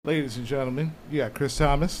Ladies and gentlemen, you got Chris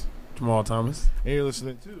Thomas, Jamal Thomas. and you're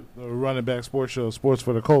listening to the Running Back Sports Show, Sports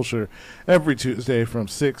for the Culture, every Tuesday from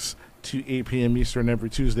 6 to 8 p.m. Eastern every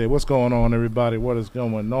Tuesday. What's going on, everybody? What is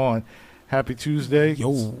going on? Happy Tuesday.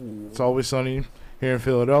 Yo. It's always sunny here in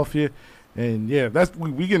Philadelphia. And, yeah, that's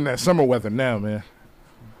we getting that summer weather now, man.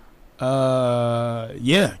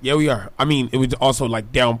 Yeah, we are. I mean, it was also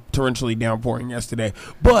like torrentially downpouring yesterday.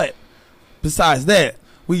 But besides that,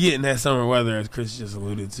 we getting that summer weather, as Chris just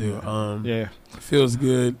alluded to. Yeah. Feels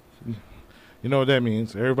good. You know what that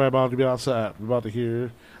means. Everybody about to be outside. We're about to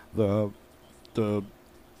hear the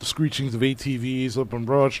screechings of ATVs up on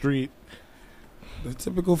Broad Street. The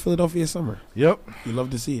typical Philadelphia summer. Yep. You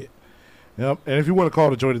love to see it. Yep. And if you want to call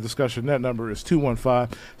to join the discussion, that number is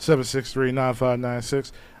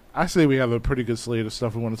 215-763-9596. I say we have a pretty good slate of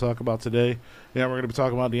stuff we want to talk about today. Yeah, we're going to be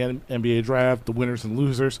talking about the NBA draft, the winners and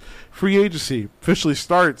losers. Free agency officially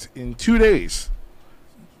starts in 2 days.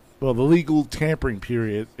 Well, the legal tampering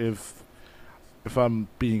period, if I'm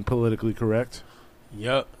being politically correct.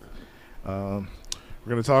 Yep. We're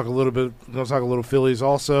going to talk a little bit. We're going to talk a little Phillies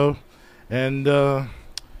also, and a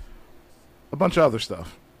bunch of other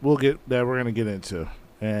stuff. We're going to get into,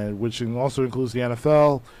 and which also includes the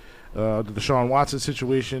NFL. The Deshaun Watson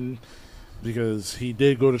situation, because he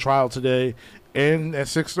did go to trial today, and at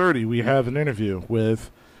 6:30 we have an interview with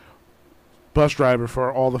bus driver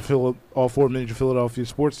for all four major Philadelphia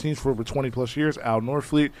sports teams for over 20 plus years, Al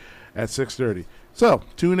Norfleet, at 6:30. So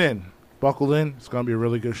tune in, buckle in. It's going to be a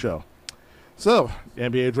really good show. So the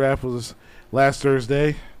NBA draft was last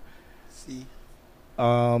Thursday. See,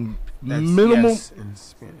 Minimum yes in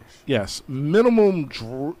Spanish. Yes, minimum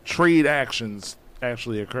trade actions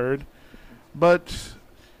actually occurred, but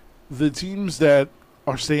the teams that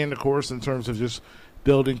are staying the course in terms of just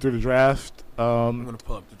building through the draft, I'm gonna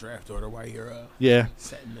pull up the draft order while you're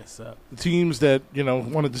setting this up. the teams that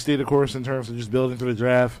wanted to stay the course in terms of just building through the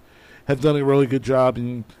draft have done a really good job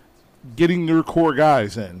in getting their core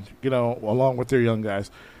guys in, along with their young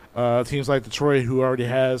guys. Teams like Detroit, who already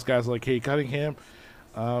has guys like Cade Cunningham,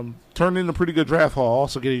 turned in a pretty good draft haul,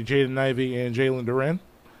 also getting Jaden Ivey and Jalen Duren.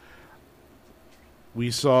 We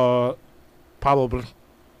saw Paolo,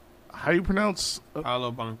 how do you pronounce?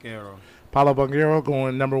 Paolo Banchero. Paolo Banchero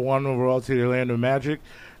going number 1 overall to the Orlando Magic.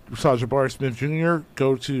 We saw Jabari Smith Jr.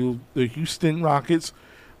 go to the Houston Rockets,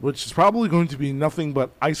 which is probably going to be nothing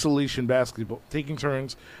but isolation basketball, taking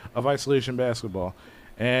turns of isolation basketball.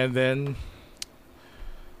 And then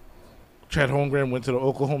Chet Holmgren went to the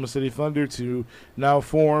Oklahoma City Thunder to now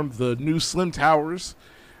form the new Slim Towers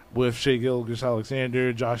with Shai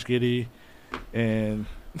Gilgeous-Alexander, Josh Giddey, and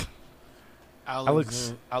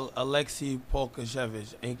Alexei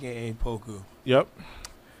Polkashevich, a.k.a. Poku. Yep.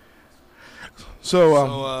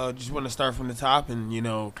 So just want to start from the top and,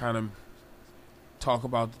 kind of talk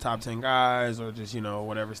about the top 10 guys or just,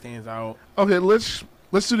 whatever stands out. Okay, let's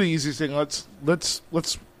do the easiest thing. Let's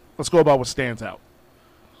go about what stands out.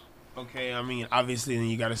 Okay, I mean, obviously then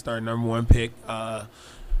you got to start number 1 pick.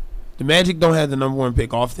 The Magic don't have the number 1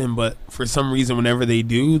 pick often, but for some reason, whenever they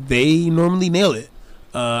do, they normally nail it.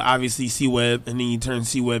 Obviously, C-Web, and then you turn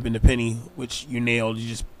C-Web into Penny, which you nailed.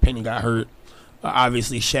 Penny got hurt.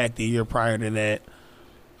 Obviously, Shaq the year prior to that.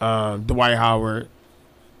 Dwight Howard.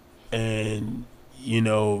 And,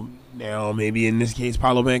 now maybe in this case,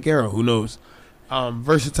 Paolo Banchero. Who knows?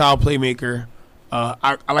 Versatile playmaker.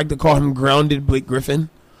 I like to call him grounded Blake Griffin.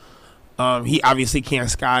 He obviously can't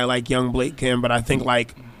sky like young Blake can, but I think,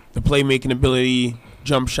 the playmaking ability,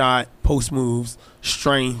 jump shot, post moves,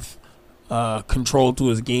 strength, control to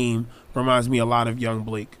his game reminds me a lot of young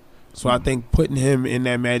Blake. So I think putting him in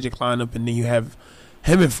that Magic lineup and then you have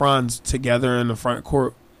him and Franz together in the front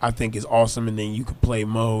court, I think is awesome. And then you could play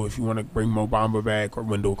Mo if you want to bring Mo Bamba back or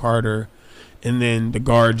Wendell Carter. And then the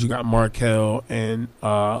guards, you got Markelle and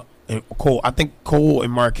Cole. I think Cole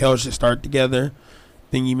and Markelle should start together.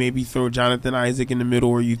 Then you maybe throw Jonathan Isaac in the middle,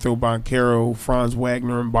 or you throw Banchero, Franz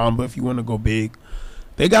Wagner, and Bamba if you want to go big.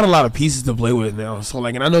 They got a lot of pieces to play with now. So,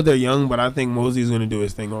 and I know they're young, but I think Mosley's going to do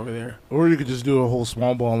his thing over there. Or you could just do a whole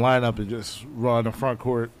small ball lineup and just run the front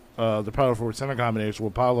court, the power forward center combination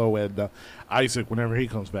with Paolo and Isaac whenever he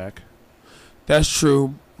comes back. That's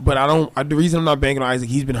true, but the reason I'm not banking on Isaac,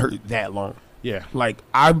 he's been hurt that long. Yeah.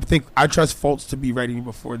 I think I trust Fultz to be ready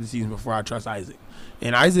before the season before I trust Isaac.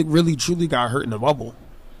 And Isaac really, truly got hurt in the bubble.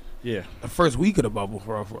 Yeah. The first week of the bubble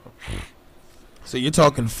for him. So you're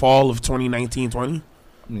talking fall of 2019-20?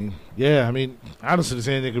 I mean, honestly, the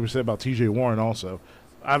same thing could be said about T.J. Warren also.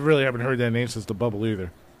 I really haven't heard that name since the bubble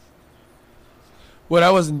either. Well,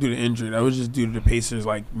 that wasn't due to injury. That was just due to the Pacers,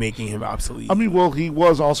 making him obsolete. I mean, well, he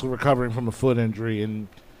was also recovering from a foot injury, and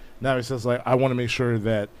Now he says, like, I want to make sure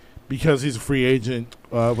that because he's a free agent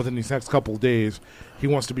within these next couple of days, he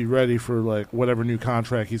wants to be ready for, like, whatever new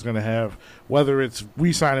contract he's going to have, whether it's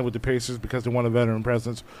re-signing with the Pacers because they want a veteran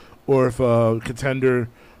presence, or if a contender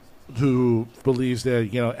who believes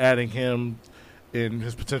that, adding him in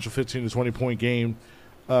his potential 15 to 20-point game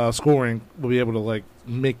scoring will be able to, like,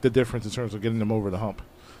 make the difference in terms of getting them over the hump.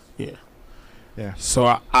 Yeah. Yeah.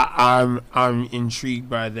 So I'm intrigued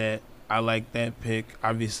by that. I like that pick.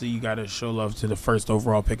 Obviously, you got to show love to the first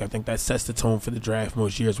overall pick. I think that sets the tone for the draft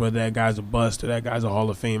most years. Whether that guy's a bust or that guy's a Hall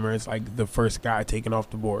of Famer, it's like the first guy taken off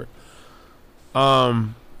the board.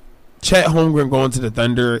 Chet Holmgren going to the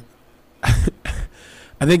Thunder.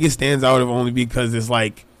 I think it stands out only because it's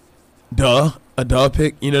like, a duh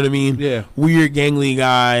pick. You know what I mean? Yeah. Weird gangly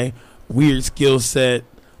guy, weird skill set.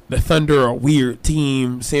 The Thunder are a weird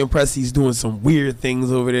team. Sam Presti's doing some weird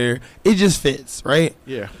things over there. It just fits, right?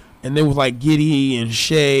 Yeah. And then with like Giddey and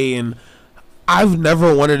Shea, and I've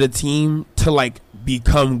never wanted a team to like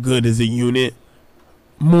become good as a unit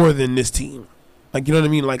more than this team. Like, you know what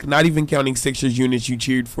I mean? Like, not even counting Sixers units you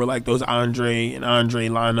cheered for, like those Andre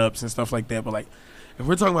lineups and stuff like that. But like, if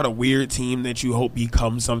we're talking about a weird team that you hope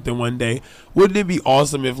becomes something one day, wouldn't it be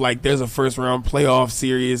awesome if like there's a first round playoff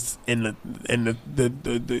series in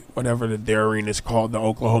the whatever their arena is called, the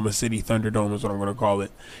Oklahoma City Thunderdome is what I'm going to call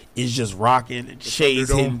it, is just rocking and Shea's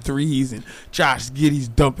hitting threes and Josh Giddey's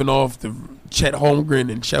dumping off the Chet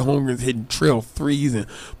Holmgren and Chet Holmgren's hitting trail threes and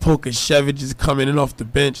Pokashevich is coming in off the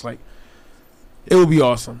bench. Like, it would be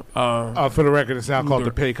awesome. For the record, it's now called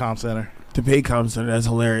the Paycom Center. The Paycom Center, that's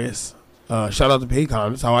hilarious. Shout out to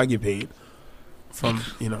Paycom. That's how I get paid from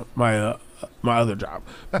my other job.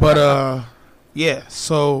 But yeah.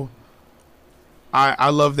 So I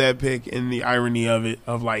love that pick and the irony of it.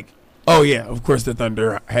 Of like, oh yeah, of course the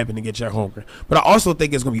Thunder happen to get Chet Holmgren. But I also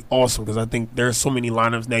think it's gonna be awesome because I think there's so many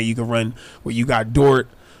lineups now you can run where you got Dort.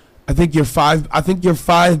 I think your five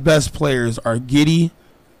best players are Giddey,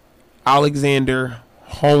 Alexander,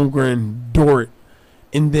 Holmgren, Dort,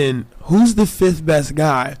 and then who's the fifth best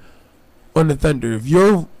guy on the Thunder? If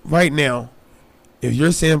you're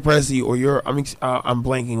Sam Presti or I'm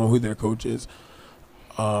blanking on who their coach is.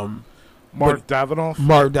 Mark Davidoff.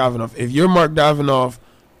 Mark Davidoff. If you're Mark Davidoff,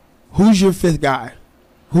 who's your fifth guy?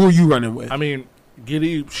 Who are you running with? I mean,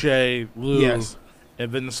 Giddey, Shea, Lou, yes,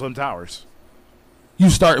 and then the Slim Towers. You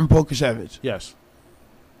starting Pokashevich. Yes.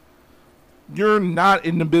 You're not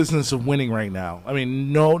in the business of winning right now. I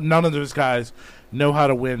mean, none of those guys know how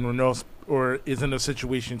to win or is in a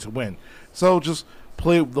situation to win. So just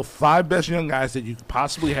play the five best young guys that you could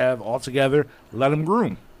possibly have all together. Let them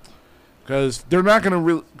groom, because they're not going to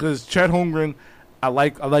really. Because Chet Holmgren, I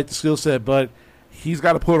like the skill set, but he's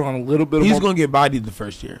got to put on a little bit. He's going to get bodied the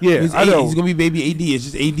first year. Yeah, I know. He's going to be baby AD.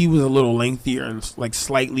 It's just AD was a little lengthier and like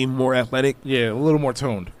slightly more athletic. Yeah, a little more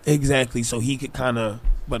toned. Exactly. So he could kind of.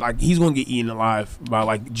 But like he's gonna get eaten alive by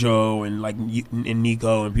like Joe and like and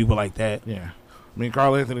Nico and people like that. Yeah, I mean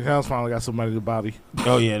Karl Anthony Towns finally got somebody to body.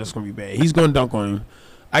 Oh yeah, that's gonna be bad. He's gonna dunk on him.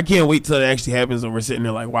 I can't wait till it actually happens and we're sitting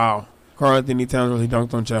there like, wow, Karl Anthony Towns really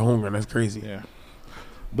dunked on Chet Holmgren. That's crazy. Yeah,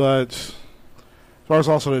 but as far as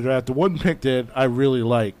also the draft, the one pick that I really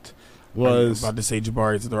liked was about to say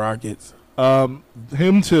Jabari to the Rockets.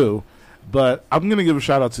 Him too, but I'm gonna give a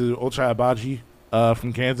shout out to Ochai Agbaji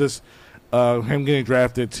from Kansas. Him getting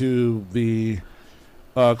drafted to the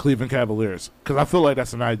Cleveland Cavaliers, because I feel like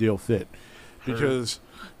that's an ideal fit. Because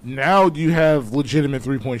now you have legitimate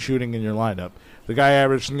three-point shooting in your lineup. The guy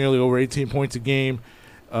averaged nearly over 18 points a game,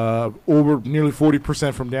 over nearly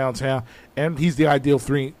 40% from downtown, and he's the ideal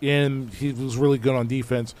three, and he was really good on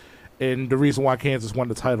defense, and the reason why Kansas won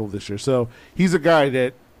the title this year. So he's a guy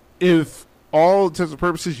that, if all intents and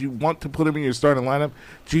purposes you want to put him in your starting lineup,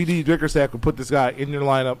 G.D. Dickersack would put this guy in your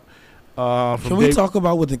lineup. Can we talk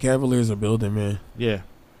about what the Cavaliers are building, man? Yeah.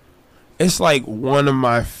 It's like one of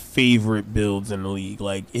my favorite builds in the league.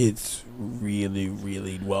 Like, it's really,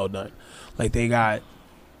 really well done. Like, they got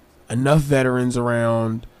enough veterans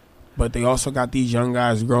around, but they also got these young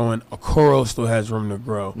guys growing. Okoro still has room to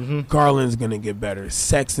grow. Mm-hmm. Garland's going to get better.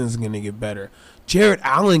 Sexton's going to get better. Jared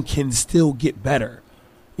Allen can still get better.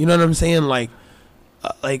 You know what I'm saying? Like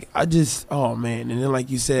I just, oh man, and then like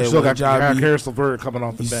you said, you still got Karis LeVert coming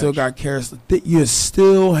off the bench. You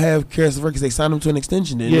still have Karis LeVert because they signed him to an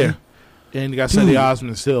extension, didn't they? And you got Cedi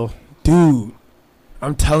Osman still. Dude,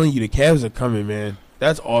 I'm telling you, the Cavs are coming, man.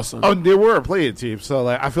 That's awesome. Oh, they were a playing team, so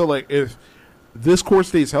like I feel like if this core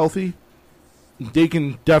stays healthy, they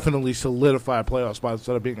can definitely solidify a playoff spot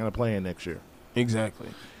instead of being in a play-in next year. Exactly.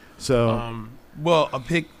 So, well, a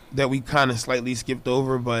pick that we kind of slightly skipped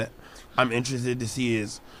over, but I'm interested to see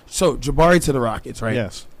is Jabari to the Rockets, right?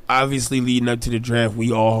 Yes. obviously leading up to the draft,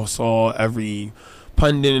 we all saw every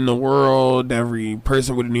pundit in the world, every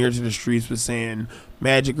person with an ear to the streets was saying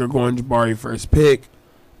Magic are going Jabari first pick.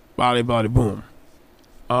 Body, boom.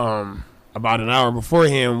 About an hour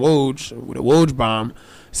beforehand, Woj, with a Woj bomb,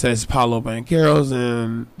 says Paolo Banchero's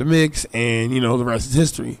in the mix, and, the rest is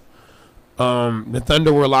history. The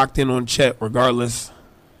Thunder were locked in on Chet regardless.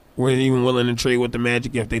 Weren't even willing to trade with the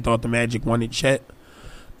Magic if they thought the Magic wanted Chet.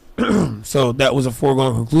 So that was a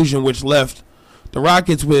foregone conclusion, which left the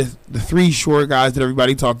Rockets with the three short guys that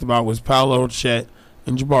everybody talked about was Paolo, Chet,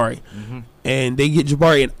 and Jabari. Mm-hmm. And they get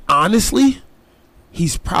Jabari, and honestly,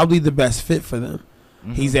 he's probably the best fit for them.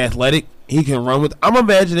 Mm-hmm. He's athletic. He can run with. I'm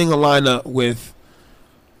imagining a lineup with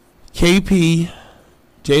KP,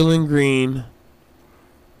 Jalen Green,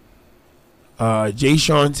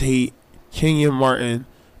 Jayshawn Tate, Kenyon Martin,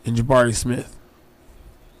 and Jabari Smith.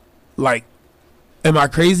 Like, am I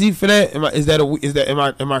crazy for that?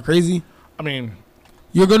 Am I crazy? I mean,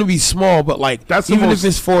 you're gonna be small, but like that's even if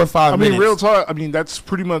it's 4 or 5 minutes. I mean, real talk. I mean, that's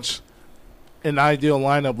pretty much an ideal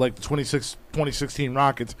lineup, like the 2016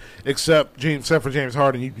 Rockets, except for James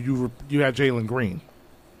Harden, you had Jalen Green.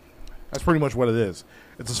 That's pretty much what it is.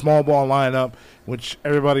 It's a small ball lineup, which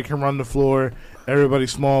everybody can run the floor.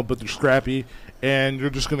 Everybody's small, but they're scrappy, and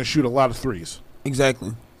you're just going to shoot a lot of threes.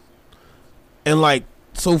 Exactly. And like,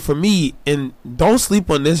 so for me, and don't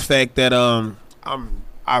sleep on this fact that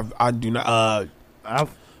I do not.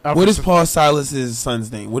 What is Paul Silas's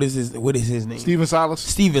son's name? What is his name? Steven Silas.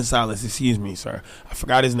 Steven Silas. Excuse me, sir. I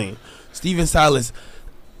forgot his name. Steven Silas.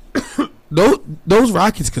 Those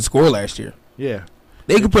Rockets could score last year. Yeah,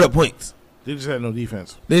 they could put up points. They just had no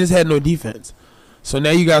defense. So now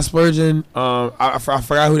you got Spurgeon. I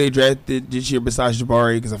forgot who they drafted this year besides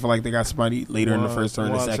Jabari because I feel like they got somebody later in the first or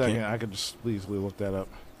in the second. I could just easily look that up.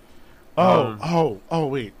 Oh,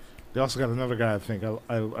 wait. They also got another guy I think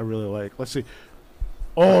I really like. Let's see.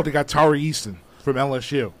 Oh, they got Tari Easton from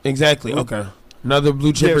LSU. Exactly. Okay. Another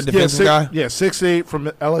blue chipper defensive guy. Yeah, 6'8" from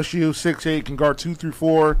LSU. 6'8" can guard 2 through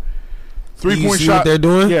 4. 3-point shot. What they're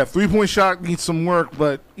doing? Yeah, 3-point shot needs some work,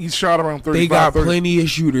 but he's shot around 35. They got plenty of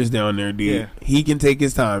shooters down there, dude. Yeah. He can take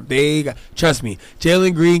his time. Trust me,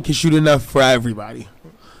 Jalen Green can shoot enough for everybody.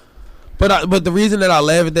 But the reason that I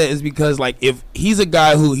laugh at that is because like if he's a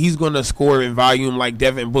guy who he's going to score in volume like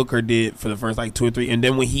Devin Booker did for the first like 2 or 3, and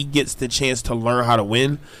then when he gets the chance to learn how to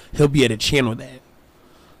win, he'll be able to channel that.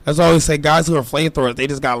 That's why I always say guys who are flamethrowers, they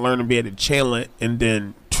just got to learn to be able to channel it and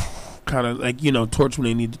then kind of like torch when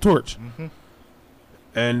they need to torch. Mm-hmm.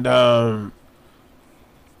 And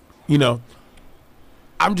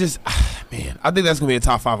I'm just man, I think that's gonna be a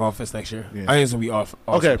top 5 offense next year. Yeah. I think it's gonna be awesome.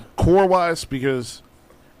 Okay, core wise, because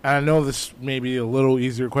I know this may be a little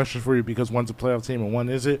easier question for you because one's a playoff team and one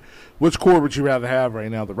isn't. Which core would you rather have right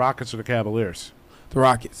now, the Rockets or the Cavaliers? The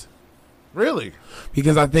Rockets. Really?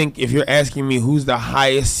 Because I think if you're asking me who's the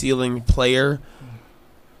highest ceiling player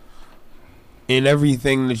in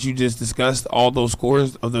everything that you just discussed, all those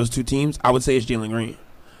scores of those two teams, I would say it's Jalen Green.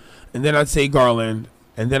 And then I'd say Garland.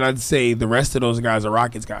 And then I'd say the rest of those guys are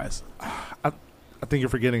Rockets guys. I think you're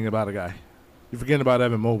forgetting about a guy. You're forgetting about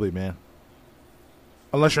Evan Mobley, man.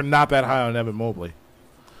 Unless you're not that high on Evan Mobley.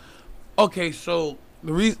 Okay, so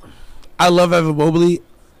the reason I love Evan Mobley,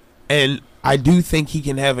 and I do think he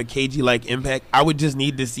can have a KG-like impact. I would just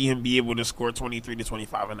need to see him be able to score 23 to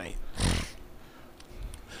 25 a night.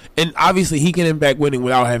 And obviously he can impact winning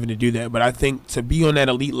without having to do that. But I think to be on that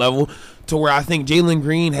elite level to where I think Jalen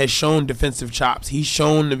Green has shown defensive chops. He's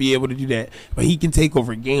shown to be able to do that. But he can take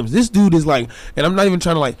over games. This dude is like, and I'm not even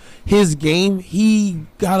trying to like, his game, he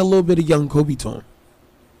got a little bit of young Kobe to him.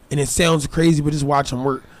 And it sounds crazy, but just watch him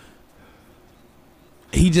work.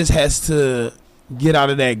 He just has to get out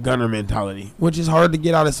of that gunner mentality, which is hard to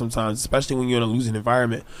get out of sometimes, especially when you're in a losing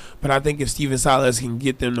environment. But I think if Steven Silas can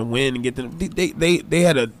get them to win and get them, they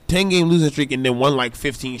had a 10-game losing streak and then won like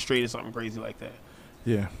 15 straight or something crazy like that.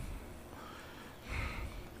 Yeah.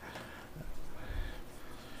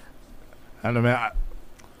 I don't know, man.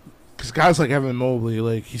 Because guys like Evan Mobley,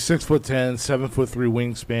 like he's 6'10", 7'3"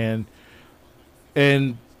 wingspan,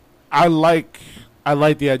 and I like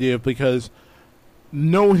the idea because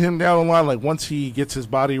know him down the line, like once he gets his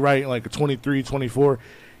body right, like a 23, 24,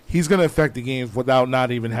 he's going to affect the games without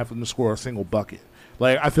not even having to score a single bucket.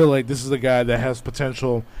 Like I feel like this is a guy that has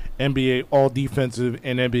potential NBA all-defensive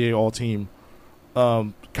and NBA all-team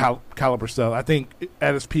caliber stuff. I think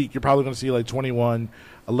at his peak, you're probably going to see like 21,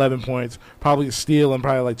 11 points, probably a steal, and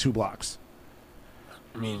probably like 2 blocks.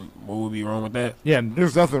 I mean, what would be wrong with that? Yeah,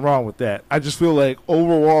 there's nothing wrong with that. I just feel like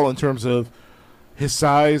overall in terms of his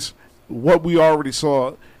size, what we already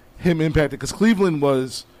saw him impacted, because Cleveland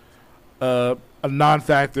was a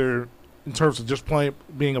non-factor in terms of just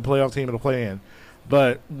being a playoff team and a play-in.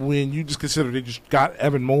 But when you just consider they just got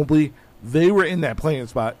Evan Mobley, they were in that playing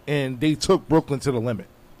spot, and they took Brooklyn to the limit.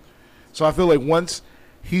 So I feel like once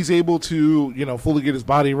he's able to, fully get his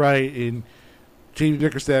body right, and Jamie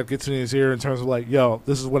Bickerstaff gets in his ear in terms of like, yo,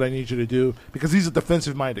 this is what I need you to do, because he's a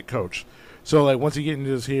defensive-minded coach. So like once he gets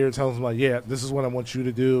into his ear and tells him like, yeah, this is what I want you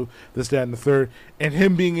to do, this, that, and the third, and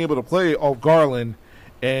him being able to play off Garland.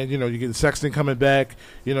 And, you get Sexton coming back.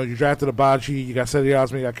 You drafted Abaji. You got Cedi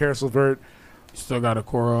Osman. You got Karis LeVert. Still got a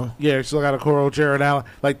Okoro. Yeah, you still got a Okoro, Jared Allen.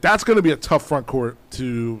 Like, that's going to be a tough front court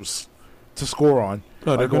to score on.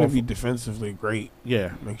 No, they're going to be defensively great.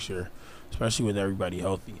 Yeah. Make sure. Especially with everybody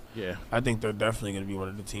healthy. Yeah. I think they're definitely going to be one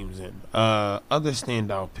of the teams in. Other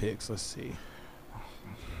standout picks, let's see.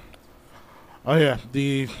 Oh, yeah.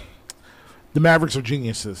 The Mavericks are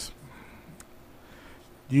geniuses.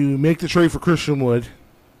 You make the trade for Christian Wood.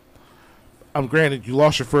 Granted, you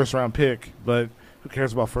lost your first-round pick, but who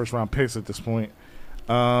cares about first-round picks at this point?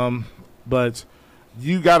 But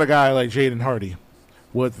you got a guy like Jaden Hardy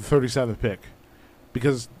with the 37th pick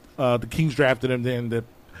because the Kings drafted him, then the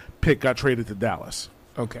pick got traded to Dallas.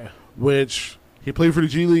 Okay. Which he played for the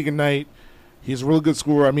G League Ignite. He's a really good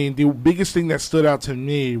scorer. I mean, the biggest thing that stood out to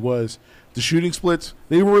me was the shooting splits.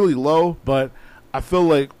 They were really low, but I feel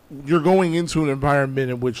like you're going into an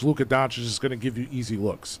environment in which Luka Doncic is going to give you easy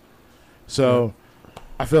looks. So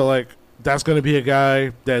I feel like that's going to be a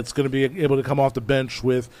guy that's going to be able to come off the bench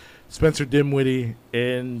with Spencer Dinwiddie,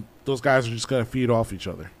 and those guys are just going to feed off each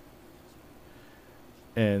other.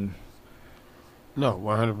 And no,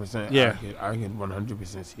 100%. Yeah, I can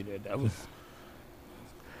 100% see that. That was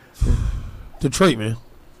Detroit, man.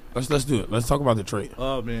 Let's do it. Let's talk about Detroit.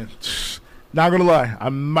 Oh man, not gonna lie, I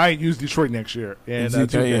might use Detroit next year. And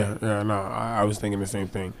I was thinking the same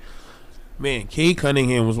thing. Man, Cade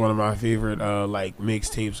Cunningham was one of my favorite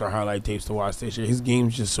mixtapes or highlight tapes to watch this year. His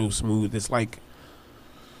game's just so smooth. It's like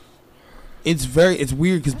it's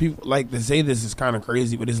weird because people like to say this is kind of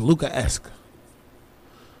crazy, but it's Luka-esque.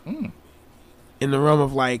 In the realm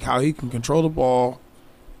of like how he can control the ball,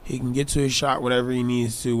 he can get to his shot whatever he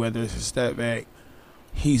needs to, whether it's a step back.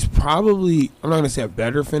 He's probably, I'm not going to say a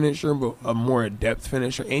better finisher, but a more adept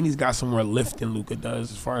finisher. And he's got some more lift than Luka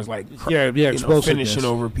does as far as like finishing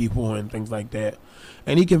over people and things like that.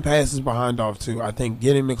 And he can pass his behind off too. I think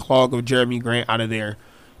getting the clog of Jeremy Grant out of there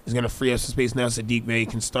is going to free up some space. Now Sadiq Bey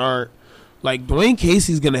can start. Like Dwayne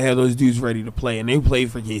Casey's going to have those dudes ready to play. And they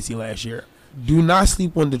played for Casey last year. Do not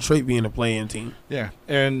sleep on Detroit being a play-in team. Yeah.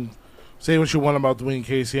 And say what you want about Dwayne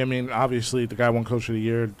Casey. I mean, obviously the guy won Coach of the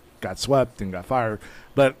Year, got swept and got fired.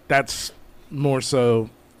 But that's more so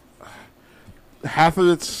half of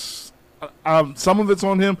it's some of it's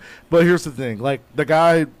on him. But here's the thing. Like, the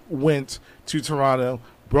guy went to Toronto,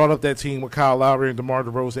 brought up that team with Kyle Lowry and DeMar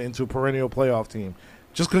DeRozan into a perennial playoff team.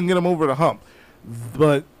 Just couldn't get him over the hump.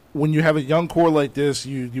 But when you have a young core like this,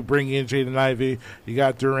 you bring in Jaden Ivey, you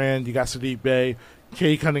got Durant, you got Sadiq Bey.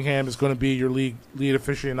 Cade Cunningham is going to be your lead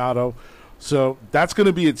aficionado. So that's going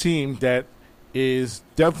to be a team that is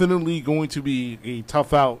definitely going to be a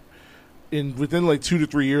tough out within like 2 to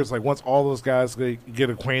 3 years, like once all those guys get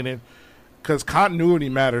acquainted, because continuity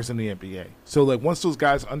matters in the NBA. So like once those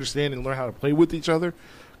guys understand and learn how to play with each other,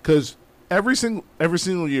 because every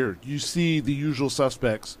single year you see the usual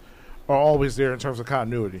suspects are always there in terms of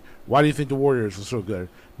continuity. Why do you think the Warriors are so good?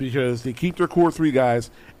 Because they keep their core 3 guys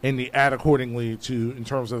and they add accordingly in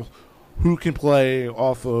terms of who can play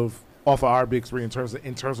off of our big 3 in terms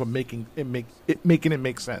of making it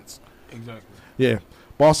make sense. Exactly. Yeah.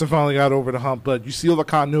 Boston finally got over the hump, but you see all the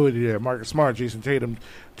continuity there. Marcus Smart, Jason Tatum,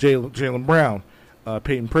 Jaylen Brown,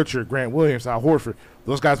 Peyton Pritchard, Grant Williams, Al Horford.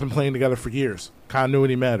 Those guys have been playing together for years.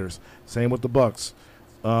 Continuity matters. Same with the Bucks.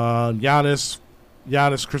 Giannis,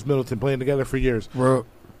 Chris Middleton playing together for years.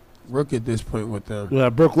 Rook at this point with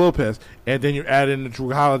them. Brook Lopez. And then you add in the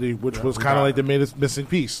Drew Holiday, which was kind of like the missing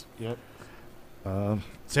piece. Yep.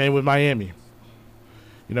 Same with Miami.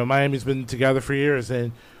 Miami's been together for years,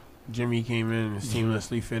 and Jimmy came in and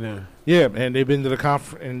seamlessly fit in. Yeah, and they've been to the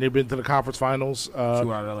conference finals 2 out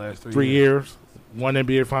of the last 3 years. 1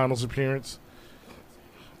 NBA Finals appearance.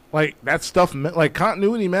 Like, that stuff, like,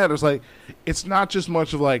 continuity matters. Like, it's not just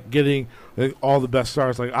much of, like, getting all the best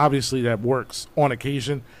stars. Like, obviously that works on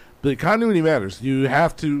occasion, but continuity matters. You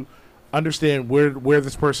have to understand where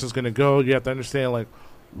this person is going to go. You have to understand, like,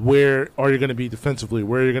 where are you going to be defensively?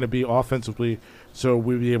 Where are you going to be offensively? So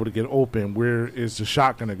we'll be able to get open. Where is the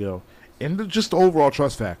shot going to go? And just the overall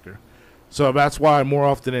trust factor. So that's why more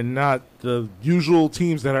often than not, the usual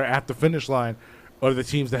teams that are at the finish line are the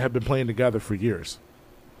teams that have been playing together for years.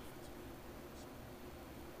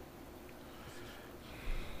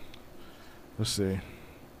 Let's see.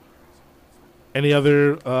 Any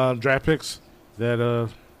other draft picks that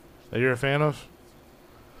you're a fan of?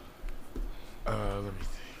 Let me think.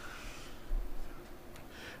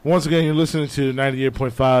 Once again, you're listening to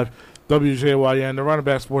 98.5 WJYN, the Running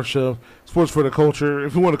Back Sports Show, Sports for the Culture.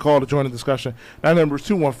 If you want to call to join the discussion, that number is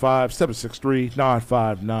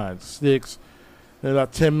 215-763-9596. In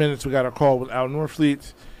about 10 minutes, we got our call with Al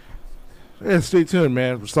Norfleet. Yeah, stay tuned,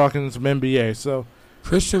 man. We're talking some NBA. So,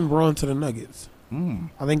 Christian Braun to the Nuggets.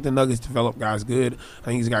 I think the Nuggets develop guys good. I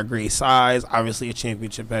think he's got great size. Obviously, a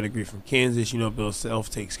championship pedigree from Kansas. You know, Bill Self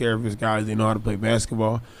takes care of his guys. They know how to play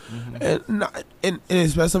basketball. And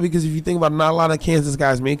especially because if you think about it, not a lot of Kansas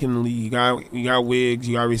guys making the league. You got Wiggs.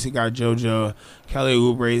 You obviously got JoJo. Kelly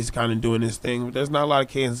Oubre is kind of doing his thing. But there's not a lot of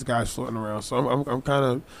Kansas guys floating around. So I'm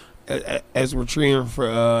kind of, as we're cheering for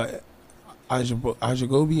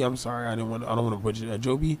Ajagobi. I'm sorry. I don't want to butcher it.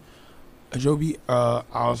 Ajobi, I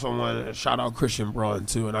also want to shout out Christian Braun,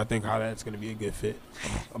 too, and I think how that's going to be a good fit.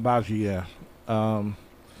 about you, yeah.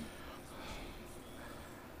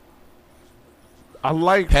 I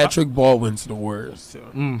like Patrick Baldwin to the Warriors,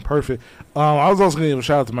 too. Perfect. I was also going to give a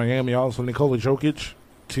shout out to Miami, also Nikola Jokic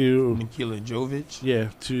to Nikola Jovic. Yeah,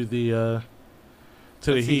 to the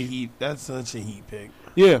Heat. That's such a Heat pick.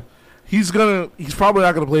 Yeah, he's probably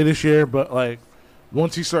not gonna play this year, but like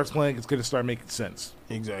once he starts playing, it's gonna start making sense.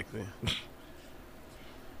 Exactly.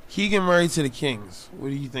 Keegan Murray to the Kings. What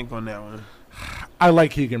do you think on that one? I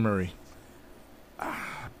like Keegan Murray,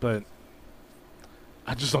 but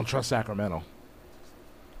I just don't trust Sacramento.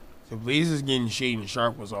 The Blazers getting Shaden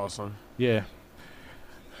Sharp was awesome. Yeah.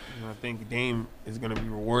 And I think Dame is going to be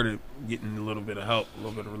rewarded getting a little bit of help, a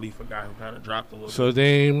little bit of relief. A guy who kind of dropped a little bit. So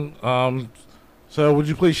Dame, so would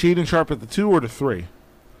you play Shaden Sharp at the 2 or the 3?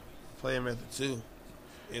 Play him at the 2.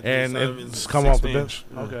 And it's come off the bench?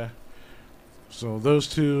 Yeah. Okay. So those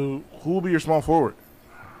two, who will be your small forward?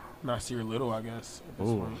 Nasir Little, I guess, at this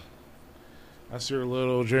point. Nasir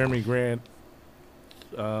Little, Jeremy Grant,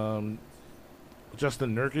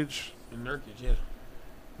 Justin Nurkic. Yeah.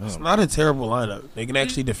 It's not a terrible lineup. They can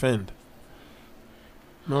actually defend.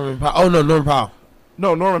 Norman Powell. Oh, no, Norman Powell.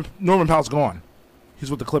 No, Norman Powell's gone. He's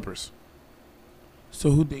with the Clippers.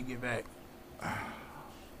 So who'd they get back? I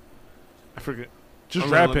forget. Just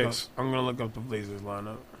draft picks. I'm going to look up the Blazers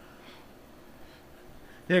lineup.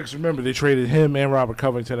 Yeah, because remember, they traded him and Robert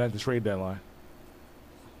Covington at the trade deadline.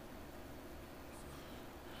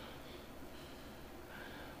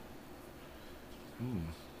 Hmm.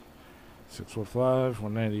 6'5",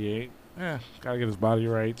 198. Gotta get his body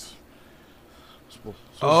right.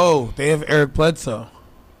 Oh, they have Eric Bledsoe.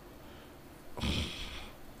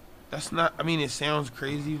 That's not. I mean, it sounds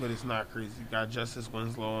crazy, but it's not crazy. Got Justice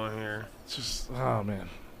Winslow on here. It's just, oh man.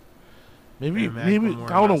 Maybe I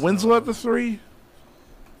don't know. Winslow at the 3.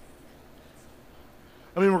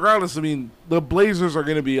 I mean, regardless, I mean, the Blazers are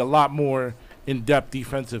going to be a lot more in depth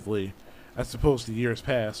defensively as opposed to years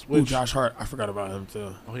past. Ooh, Josh Hart. I forgot about him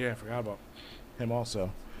too. Oh yeah, I forgot about him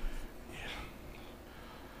also.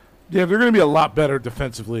 Yeah, they're going to be a lot better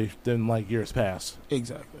defensively than like years past.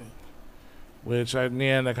 Exactly. Which in the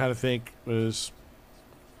end, I kind of think was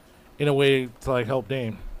in a way to like help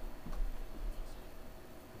Dame.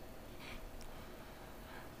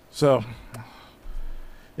 So,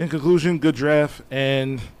 in conclusion, good draft,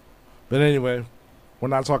 but anyway, we're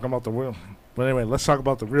not talking about the real. But anyway, let's talk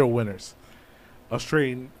about the real winners. Us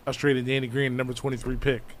trading Danny Green, number 23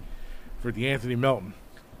 pick, for DeAnthony Melton.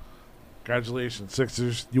 Congratulations,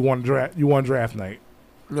 Sixers! You won draft night.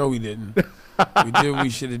 No, we didn't. We did what we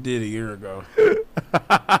should have did a year ago.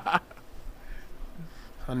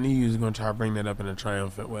 I knew you was going to try to bring that up in a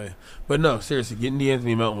triumphant way. But no, seriously, getting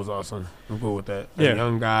DeAnthony Melton was awesome. I'm cool with that. Yeah. A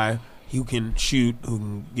young guy who can shoot, who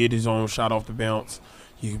can get his own shot off the bounce.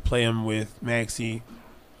 You can play him with Maxey.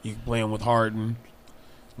 You can play him with Harden.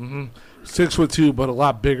 6'2", but a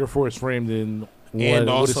lot bigger for his frame than. And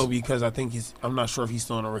also because I think I'm not sure if he's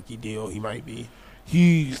still on a rookie deal. He might be.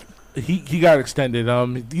 He got extended.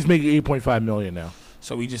 He's making $8.5 million now.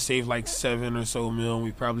 So we just saved like $7 or so million.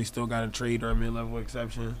 We probably still got to trade our mid-level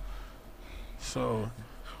exception. So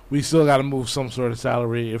we still got to move some sort of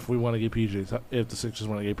salary if we want to get PJ. If the Sixers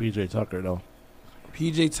want to get PJ Tucker, though.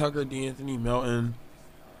 PJ Tucker, DeAnthony Melton,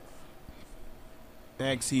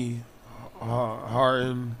 Maxey,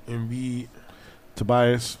 Harden, Embiid,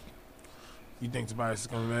 Tobias. You think Tobias is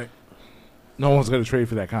coming back? No one's going to trade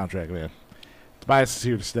for that contract, man. Tobias is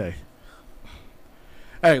here to stay.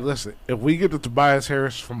 Hey, listen, if we get the Tobias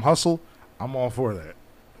Harris from Hustle, I'm all for that.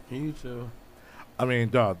 Me too. I mean,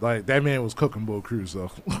 dog, like that man was cooking Bo Cruz,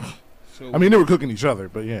 though. I mean, they were cooking each other,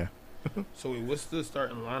 but yeah. So wait, what's the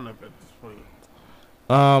starting lineup at this point?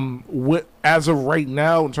 As of right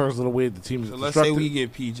now, in terms of the way the team is So constructed. let's say we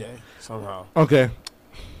get PJ somehow. Okay.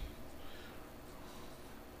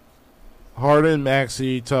 Harden,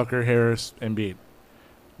 Maxey, Tucker, Harris, Embiid.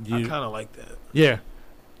 I kind of like that. Yeah.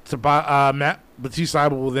 Matisse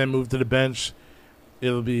Thybulle will then move to the bench.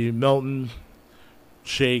 It'll be Melton,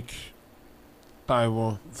 Shake,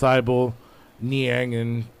 Thybulle, Niang,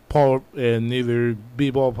 and Paul, and neither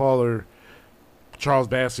B-Ball Paul or Charles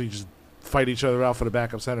Bassey just fight each other out for the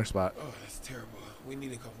backup center spot. Oh, that's terrible. We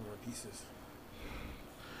need a couple more pieces.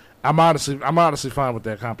 I'm honestly fine with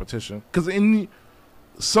that competition because in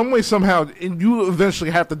some way, somehow, you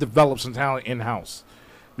eventually have to develop some talent in-house.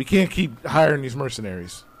 We can't keep hiring these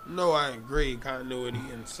mercenaries. No, I agree. Continuity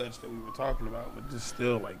and such that we were talking about, but just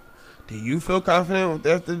still, like, do you feel confident with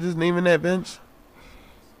after just naming that bench?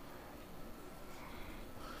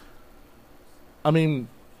 I mean,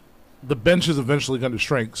 the bench is eventually going to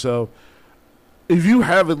shrink. So, if you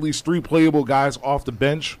have at least 3 playable guys off the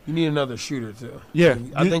bench, you need another shooter too. Yeah,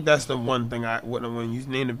 I think that's the one thing when you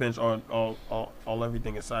name the bench, all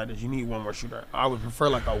everything aside, is you need one more shooter. I would prefer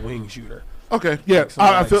like a wing shooter. Okay, yeah, Like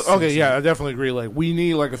I feel like okay. Yeah, I definitely agree. Like we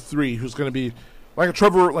need like a 3 who's going to be like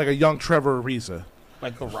a young Trevor Ariza,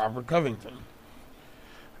 like a Robert Covington.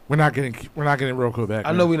 We're not getting Rocco back.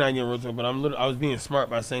 I know we're not getting Rocco, but I was being smart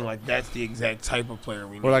by saying like that's the exact type of player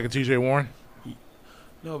we need. Or like a T.J. Warren.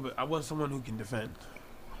 No, but I want someone who can defend.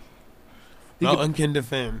 Melton can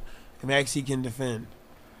defend. Maxey can defend.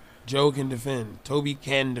 Joe can defend. Toby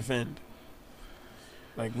can defend.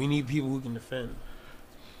 Like, we need people who can defend.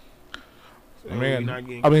 So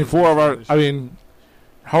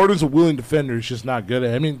Harden's a willing defender. He's just not good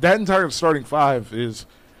at it. I mean, that entire starting 5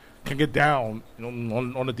 can get down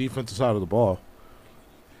on the defensive side of the ball.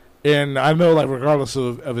 And I know, like, regardless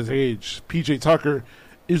of his age, P.J. Tucker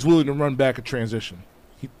is willing to run back a transition.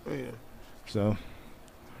 So,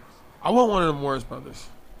 I want one of the Morris brothers.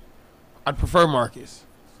 I'd prefer Marcus,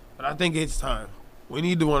 but I think it's time. We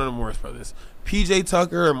need one of the Morris brothers. P.J.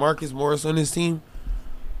 Tucker or Marcus Morris on this team,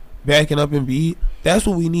 backing up Embiid. That's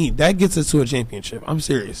what we need. That gets us to a championship. I'm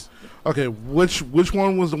serious. Okay, which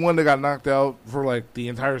one was the one that got knocked out for like the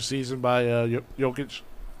entire season by Jokic?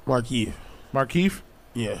 Markieff?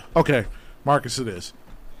 Yeah. Okay, Marcus it is.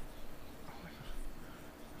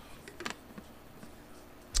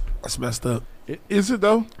 It's messed up. Is it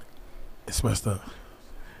though? It's messed up.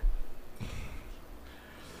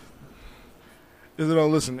 Is it though?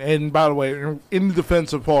 Listen, and by the way, in the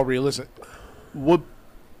defense of Paul Reed, listen, what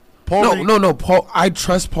Paul Reed? No, Paul. I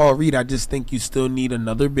trust Paul Reed. I just think you still need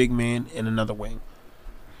another big man and another wing.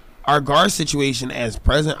 Our guard situation as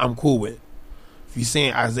present, I'm cool with. If you're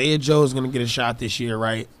saying Isaiah Joe is going to get a shot this year,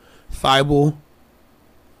 right? Thybulle,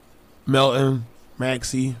 Melton,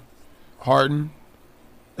 Maxey, Harden.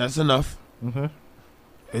 That's enough. Mm-hmm.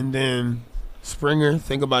 And then Springer,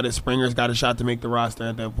 think about it. Springer's got a shot to make the roster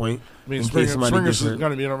at that point. I mean, Springer's going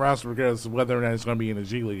to be in the roster regardless of whether or not he's going to be in the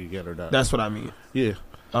G League again or not. That's what I mean. Yeah.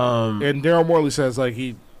 And Daryl Morley says like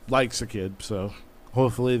he likes the kid, so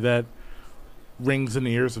hopefully that rings in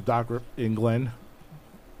the ears of Doc and Glenn.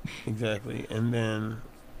 Exactly. And then,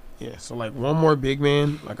 yeah, so like one more big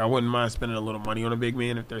man. Like I wouldn't mind spending a little money on a big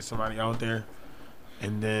man if there's somebody out there.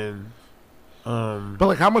 And then... but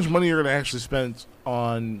like, how much money you're gonna actually spend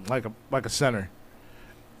on like a center?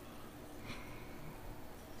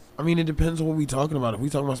 I mean, it depends on what we talking about. If we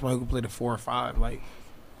talking about somebody who can play the 4 or 5, like,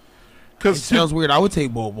 because it sounds weird. I would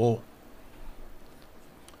take Bol.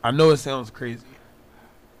 I know it sounds crazy,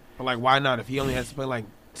 but like, why not? If he only has to play like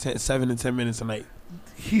 7 to 10 minutes a night,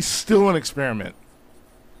 he's still an experiment.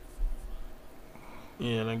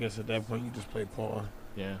 Yeah, and I guess at that point you just play Paul.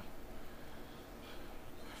 Yeah.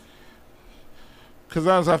 Because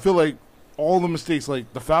honestly, I feel like all the mistakes,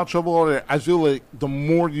 like the foul trouble, all that, I feel like the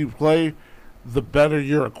more you play, the better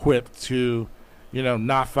you're equipped to,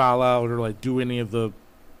 not foul out or like do any of the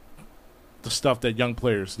stuff that young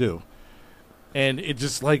players do. And it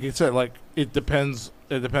just, like it said, like it depends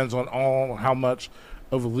on how much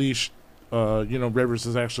of a leash, Rivers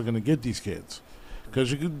is actually going to get these kids.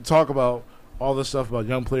 Because you can talk about all this stuff about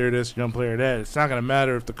young player this, young player that. It's not going to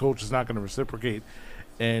matter if the coach is not going to reciprocate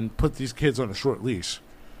and put these kids on a short leash.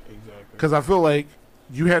 Exactly. Because I feel like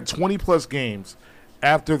you had 20-plus games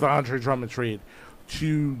after the Andre Drummond trade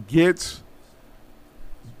to get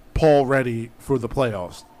Paul ready for the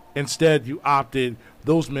playoffs. Instead, you opted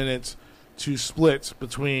those minutes to split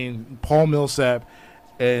between Paul Millsap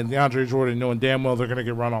and DeAndre Jordan, knowing damn well they're going to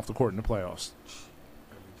get run off the court in the playoffs.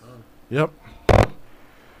 Yep.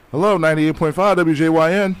 Hello, 98.5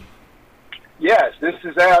 WJYN. Yes, this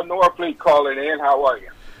is Al Norfleet calling in. How are you?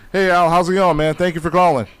 Hey, Al, how's it going, man? Thank you for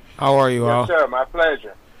calling. How are you, Al? Yes, sir. My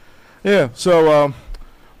pleasure. Yeah. So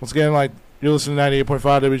once again, like you're listening to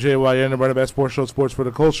 98.5 WJYN, the Right About Sports Show, Sports for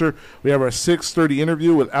the Culture. We have our 6:30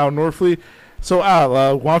 interview with Al Norfleet. So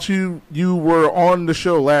Al, why don't you were on the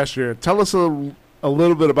show last year? Tell us a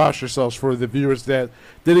little bit about yourselves for the viewers that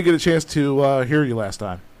didn't get a chance to hear you last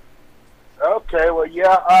time. Okay. Well,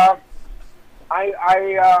 yeah.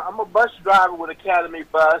 I'm a bus driver with Academy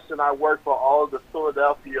Bus, and I work for all of the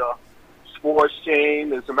Philadelphia sports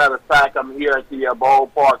team. As a matter of fact, I'm here at the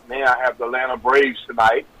ballpark now. I have the Atlanta Braves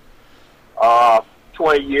tonight.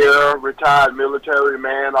 20-year retired military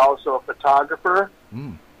man, also a photographer.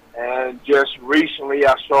 And just recently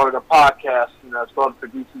I started a podcast, and I started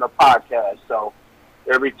producing a podcast. So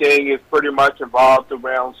everything is pretty much involved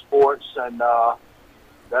around sports, and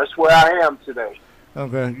that's where I am today.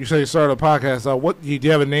 Okay. You say you started a podcast. What do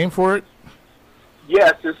you have a name for it?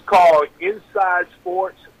 Yes, it's called Inside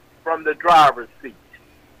Sports from the Driver's Seat.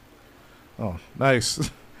 Oh, nice.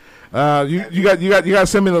 You got to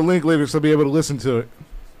send me the link later so I'll be able to listen to it.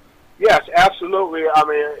 Yes, absolutely. I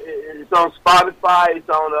mean, it's on Spotify. It's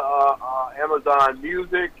on Amazon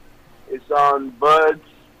Music. It's on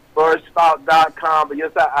Buzzsprout.com. But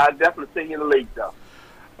yes, I definitely send you the link, though.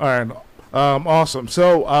 All right. Awesome.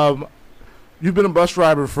 So you've been a bus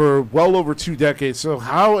driver for well over 2 decades. So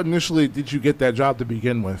how initially did you get that job to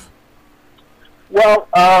begin with? Well,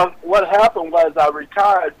 what happened was I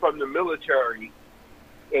retired from the military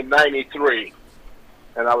in '93,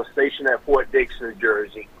 and I was stationed at Fort Dix, New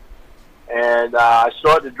Jersey. And I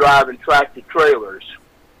started driving tractor trailers,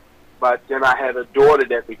 but then I had a daughter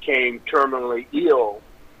that became terminally ill,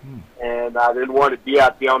 and I didn't want to be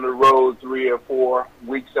out there on the road 3 or 4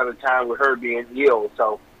 weeks at a time with her being ill.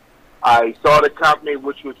 So I saw the company,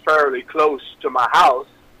 which was fairly close to my house.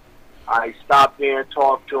 I stopped there and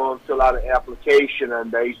talked to them, filled out an application,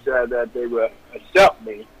 and they said that they would accept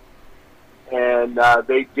me. And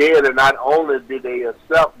they did, and not only did they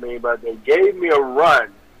accept me, but they gave me a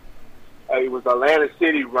run. It was an Atlantic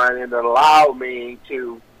City run, and it allowed me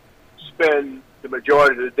to spend the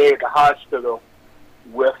majority of the day at the hospital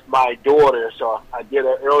with my daughter. So I did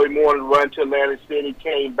an early morning run to Atlantic City,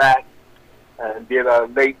 came back, and did a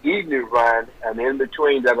late evening run, and in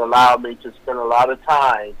between that allowed me to spend a lot of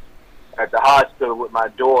time at the hospital with my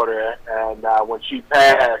daughter. And when she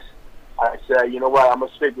passed, I said, you know what, I'm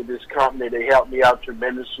going to stick with this company. They helped me out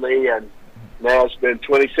tremendously, and now it's been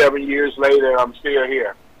 27 years later, and I'm still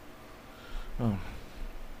here.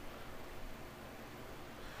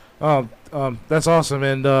 That's awesome,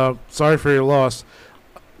 and sorry for your loss.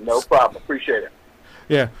 No problem. Appreciate it.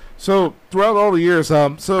 Yeah. So throughout all the years,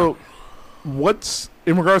 so what's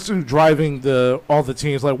in regards to driving all the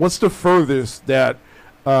teams? Like, what's the furthest that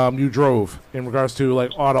you drove in regards to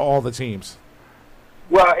like all the teams?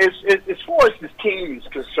 Well, as far as the team is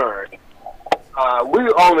concerned,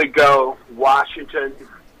 we only go Washington,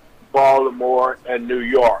 Baltimore, and New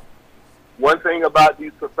York. One thing about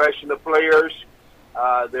these professional players,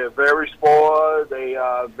 they're very spoiled, they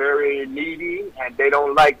are very needy, and they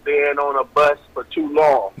don't like being on a bus for too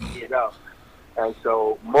long, you know. And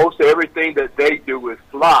so most of everything that they do is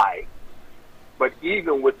fly. But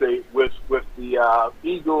even with the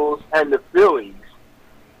Eagles and the Phillies,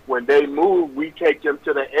 when they move, we take them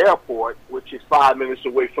to the airport, which is 5 minutes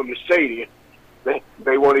away from the stadium.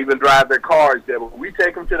 They won't even drive their cars there. But we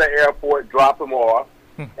take them to the airport, drop them off,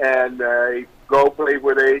 and go play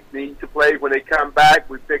where they need to play. When they come back,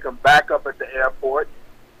 we pick them back up at the airport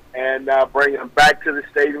and bring them back to the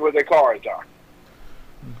stadium where their cars are.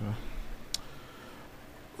 Okay.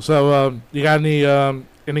 So, you got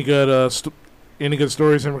any good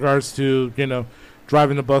stories in regards to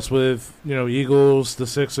driving the bus with Eagles, the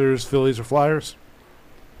Sixers, Phillies, or Flyers?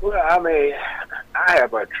 Well, I mean, I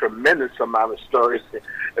have a tremendous amount of stories.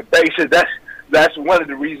 Basically, that's one of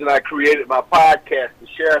the reasons I created my podcast, to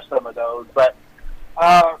share some of those. But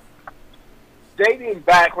dating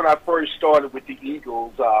back when I first started with the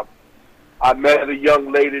Eagles, I met a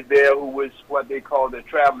young lady there who was what they call the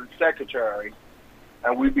traveling secretary,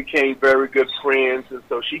 and we became very good friends. And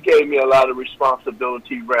so she gave me a lot of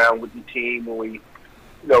responsibility around with the team when we,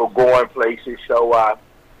 going places. So I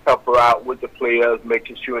help her out with the players,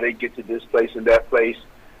 making sure they get to this place and that place.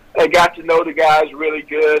 I got to know the guys really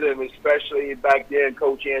good, and especially back then,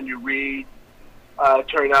 Coach Andy Reid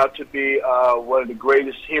turned out to be one of the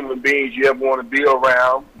greatest human beings you ever want to be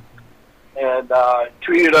around, and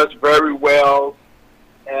treated us very well.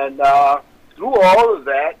 And through all of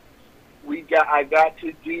that, I got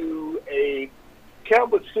to do a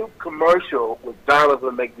Campbell Soup commercial with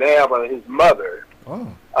Donovan McNabb and his mother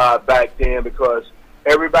back then, because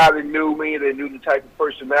everybody knew me. They knew the type of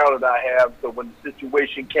personality I have. So when the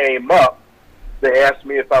situation came up, they asked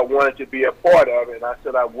me if I wanted to be a part of it, and I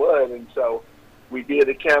said I would. And so we did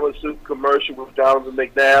a Campbell Soup commercial with Donovan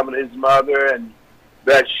McNabb and his mother, and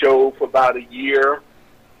that showed for about a year.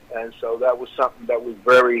 And so that was something that was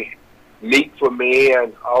very neat for me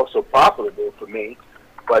and also profitable for me.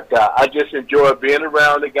 But I just enjoy being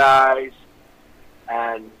around the guys,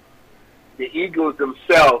 and the Eagles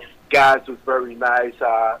themselves, guys was very nice.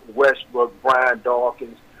 Westbrook, Brian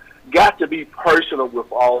Dawkins, got to be personal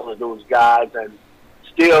with all of those guys, and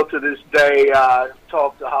still to this day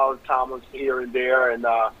talk to Howard Thomas here and there, and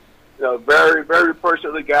very, very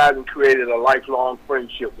personal guys, and created a lifelong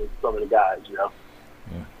friendship with some of the guys. Yeah,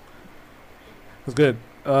 that's good.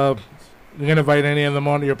 You gonna invite any of them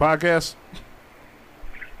onto your podcast?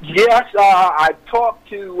 Yes, I talked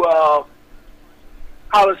to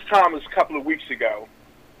Hollis Thomas a couple of weeks ago,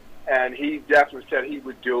 and he definitely said he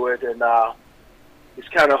would do it. And it's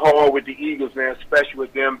kind of hard with the Eagles, man, especially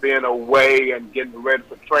with them being away and getting ready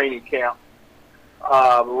for training camp.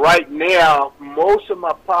 Right now, most of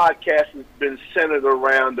my podcast has been centered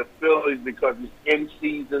around the Phillies because it's in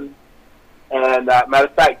season. And matter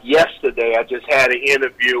of fact, yesterday I just had an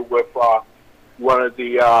interview with one of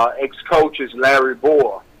the ex-coaches, Larry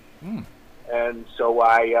Bohr. And so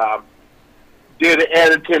I did an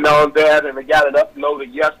editing on that, and I got it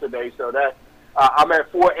uploaded yesterday. So that I'm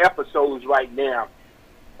at 4 episodes right now.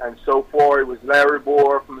 And so far it was Larry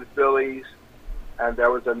Bohr from the Phillies, and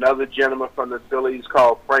there was another gentleman from the Phillies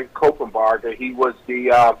called Frank Koppenbarger. He was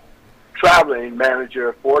the traveling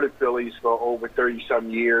manager for the Phillies for over 30-some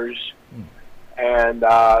years. And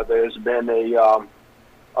there's been a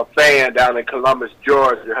fan down in Columbus,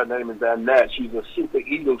 Georgia. Her name is Annette. She's a super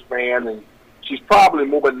Eagles fan, and she's probably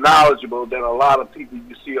more knowledgeable than a lot of people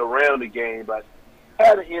you see around the game. But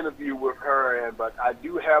had an interview with her, but I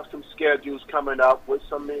do have some schedules coming up with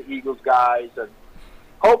some of the Eagles guys, and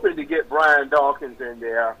hoping to get Brian Dawkins in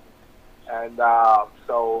there. And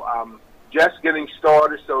so I'm just getting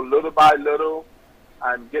started. So little by little,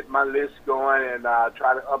 I'm getting my list going, and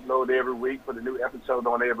try to upload every week, put a new episode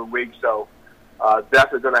on every week. So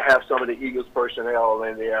definitely going to have some of the Eagles personnel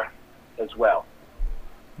in there as well.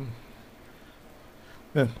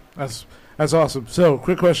 Yeah, that's awesome. So,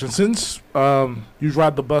 quick question. Since you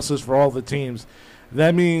ride the buses for all the teams,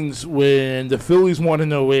 that means when the Phillies won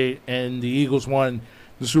in 08 and the Eagles won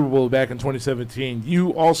the Super Bowl back in 2017,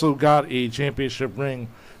 you also got a championship ring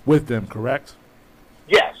with them, correct?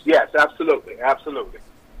 Yes, absolutely.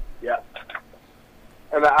 Yeah.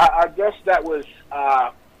 And I guess that was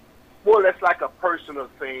more or less like a personal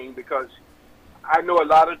thing, because I know a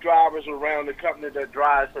lot of drivers around the company that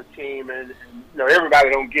drives a team, and everybody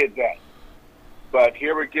don't get that. But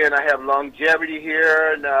here again, I have longevity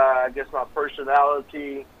here, and I guess my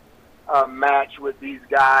personality match with these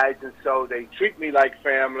guys, and so they treat me like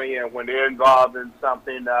family, and when they're involved in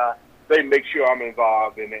something, they make sure I'm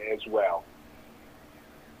involved in it as well.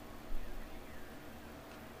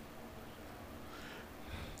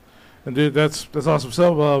 And dude, that's awesome.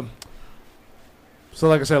 So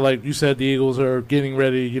like I said, like you said, the Eagles are getting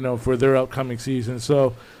ready, for their upcoming season.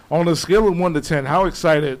 So on a scale of 1 to 10, how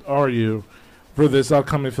excited are you for this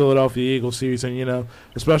upcoming Philadelphia Eagles season?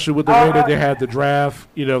 Especially with the way that they had the draft,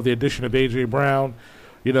 the addition of A.J. Brown,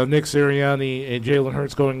 Nick Sirianni and Jalen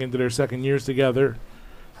Hurts going into their second years together.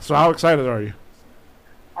 So how excited are you?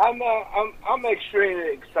 I'm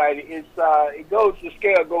extremely excited. The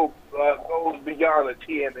scale goes beyond a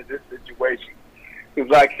 10 in this situation. Because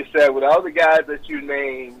like you said, with all the guys that you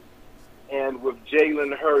named, and with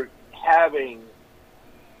Jalen Hurts having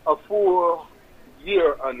a full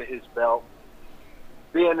year under his belt,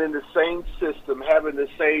 being in the same system, having the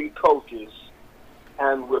same coaches,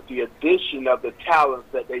 and with the addition of the talents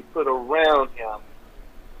that they put around him,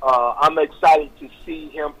 I'm excited to see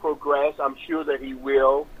him progress. I'm sure that he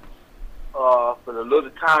will. For the little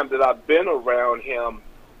time that I've been around him,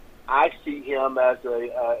 I see him as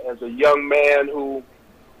a young man who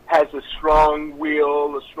has a strong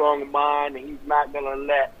will, a strong mind, and he's not going to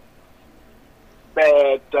let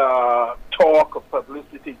bad talk or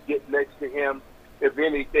publicity get next to him. If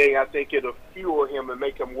anything, I think it'll fuel him and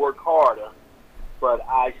make him work harder. But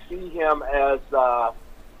I see him as a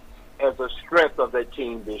strength of that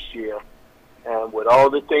team this year. And with all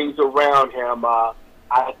the things around him, I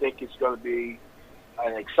think it's going to be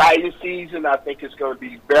an exciting season. I think it's going to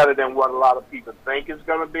be better than what a lot of people think it's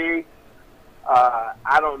going to be.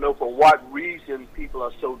 I don't know for what reason people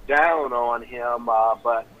are so down on him,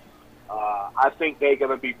 but I think they're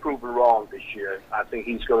going to be proven wrong this year. I think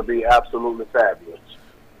he's going to be absolutely fabulous.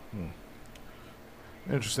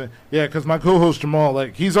 Interesting. Yeah, because my co-host Jamal,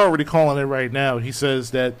 like, he's already calling it right now. He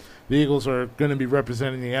says that the Eagles are going to be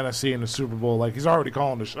representing the NFC in the Super Bowl. Like, he's already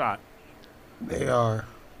calling the shot. They are.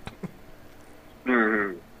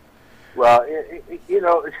 Mm-hmm. Well,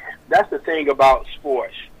 that's the thing about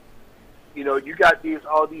sports. You got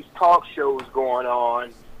all these talk shows going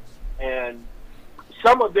on, and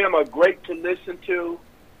some of them are great to listen to,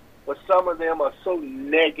 but some of them are so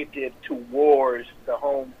negative towards the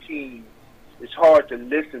home team. It's hard to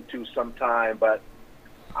listen to sometimes, but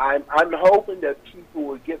I'm hoping that people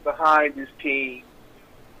will get behind this team,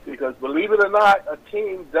 because believe it or not, a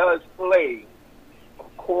team does play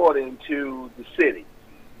according to the city.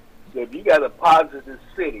 So if you got a positive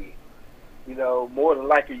city, more than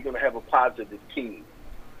likely you're going to have a positive team.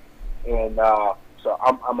 And so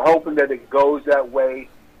I'm hoping that it goes that way.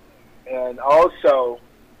 And also,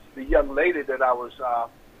 the young lady that I was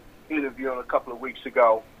interviewing a couple of weeks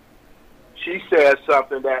ago, she said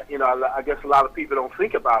something that, I guess a lot of people don't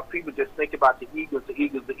think about. People just think about the Eagles, the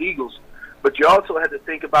Eagles, the Eagles. But you also have to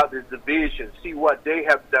think about the division, see what they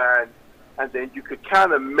have done, and then you could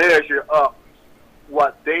kind of measure up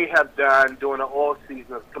what they have done during the off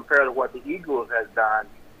season compared to what the Eagles has done,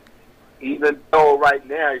 even though right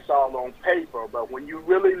now it's all on paper. But when you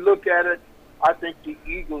really look at it, I think the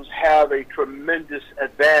Eagles have a tremendous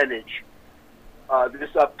advantage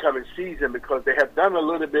this upcoming season, because they have done a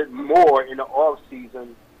little bit more in the off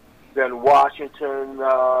season than Washington,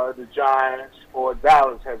 the Giants, or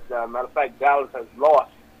Dallas has done. Matter of fact, Dallas has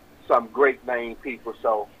lost some great name people.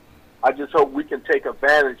 So I just hope we can take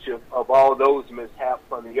advantage of all those mishaps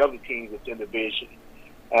from the other teams within the division,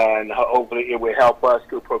 and hopefully it will help us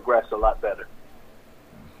to progress a lot better.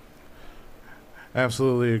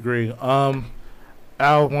 Absolutely agree.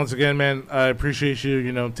 Al, once again, man, I appreciate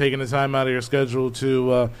you, taking the time out of your schedule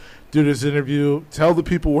to do this interview. Tell the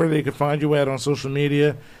people where they can find you at on social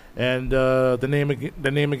media, and the name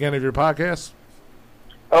again of your podcast.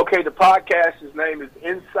 Okay, the podcast's name is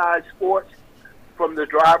Inside Sports from the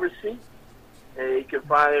Driver's Seat. And you can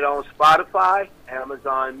find it on Spotify,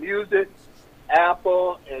 Amazon Music,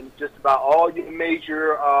 Apple, and just about all your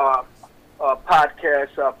major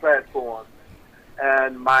podcast platforms.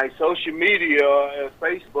 And my social media,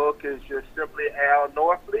 Facebook, is just simply Al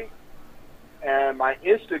Norfleet. And my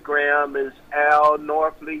Instagram is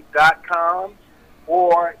alnorfleet.com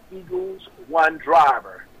or Eagles One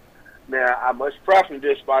Driver. Now, I must preface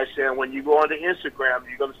this by saying when you go on to Instagram,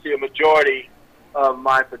 you're going to see a majority of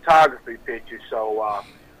my photography pictures. So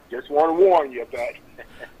just want to warn you of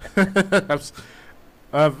that.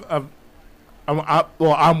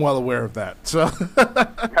 I'm well aware of that. So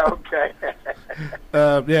Okay.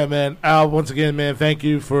 Yeah, man. Al, once again, man, thank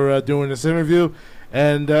you for doing this interview,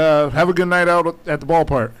 and have a good night out at the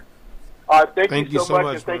ballpark. All right, thank you so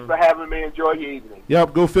much, and thanks for having me. Enjoy your evening.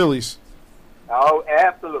 Yep, go Phillies. Oh,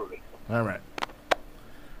 absolutely. All right.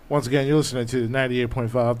 Once again, you're listening to 98.5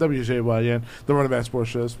 WJYN, the Running Back Sports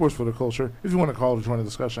Show, Sports for the Culture. If you want to call to join the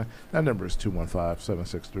discussion, that number is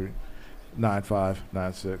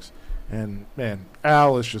 215-763-9596. And, man,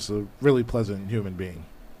 Al is just a really pleasant human being.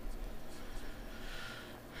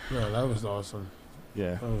 No, that was awesome.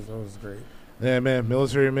 Yeah. That was great. Yeah, man,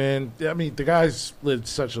 military man. I mean, the guy's lived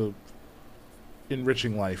such a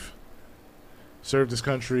enriching life. Served his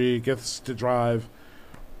country, gets to drive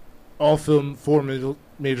all four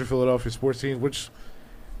major Philadelphia sports teams, which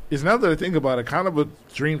is, now that I think about it, kind of a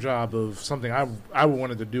dream job of something I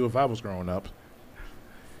wanted to do if I was growing up.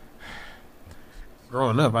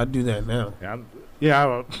 Growing up, I'd do that now.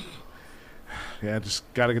 I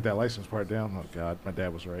just got to get that license part down. Oh, God, my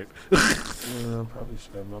dad was right. I probably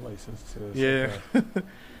should have my license, too. Yeah.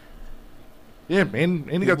 Yeah, man.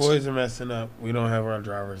 And the boys are messing up. We don't have our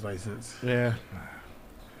driver's license. Yeah.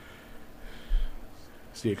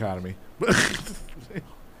 It's the economy.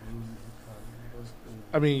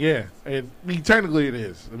 I mean, yeah. Technically it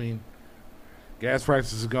is. I mean, gas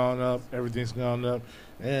prices have gone up. Everything's gone up.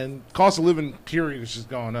 And cost of living, period, has just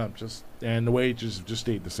gone up. And the wages have just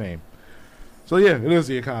stayed the same. So, yeah, it is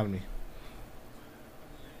the economy,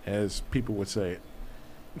 as people would say it.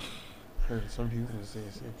 Heard some people would say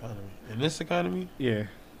it's the economy. In this economy? Yeah.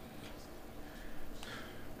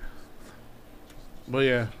 But,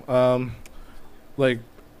 yeah, like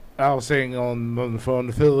I was saying on the phone,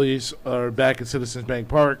 the Phillies are back at Citizens Bank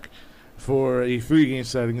Park for a 3-game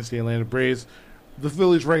set against the Atlanta Braves. The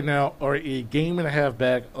Phillies right now are a game and a half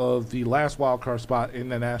back of the last wild card spot in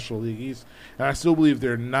the National League East. And I still believe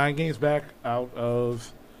they're 9 games back out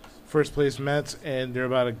of first place Mets, and they're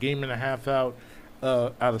about a game and a half out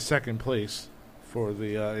of second place for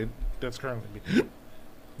the that's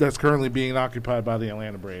currently being occupied by the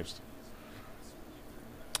Atlanta Braves.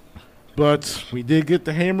 But we did get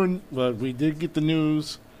the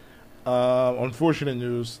news, unfortunate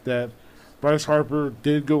news, that Bryce Harper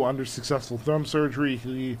did go under successful thumb surgery.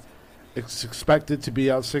 He is expected to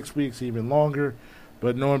be out 6 weeks, even longer.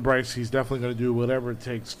 But knowing Bryce, he's definitely going to do whatever it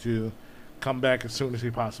takes to come back as soon as he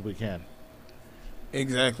possibly can.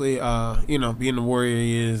 Exactly. Being the warrior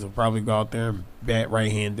he is, he'll probably go out there and bat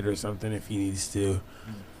right-handed or something if he needs to.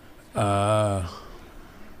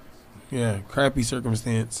 Crappy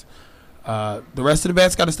circumstance. The rest of the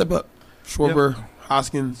bats got to step up. Schwarber,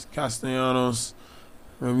 Hoskins, Castellanos,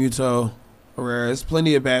 Realmuto, Herrera. There's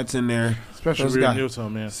plenty of bats in there. Especially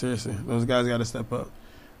Realmuto, man. Seriously, those guys got to step up.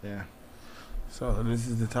 Yeah. So, and this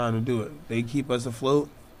is the time to do it. They keep us afloat,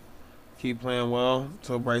 keep playing well.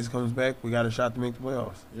 Until Bryce comes back, we got a shot to make the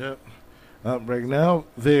playoffs. Yep. Right now,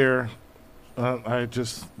 I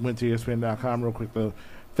just went to ESPN.com real quick to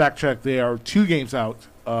fact check. They are 2 games out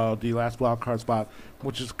of the last wild card spot,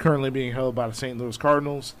 which is currently being held by the St. Louis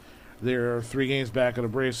Cardinals. They're 3 games back of the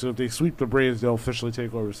Braves, so if they sweep the Braves, they'll officially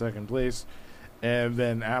take over second place. And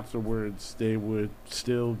then afterwards, they would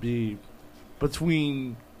still be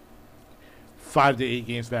between 5 to 8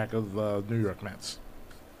 games back of the New York Mets.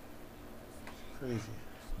 Crazy.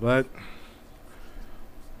 But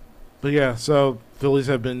yeah, so Phillies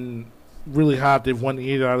have been really hot. They've won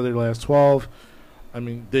 8 out of their last 12. I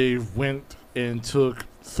mean, they went and took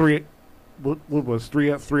 3. What was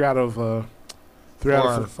 3 out of 4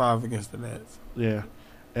 out of 5 against the Nats. Yeah,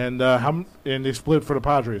 and and they split for the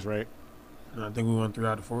Padres, right? No, I think we won 3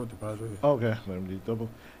 out of 4 with the Padres. Okay, let me double.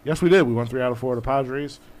 Yes, we did. We won 3 out of 4 with the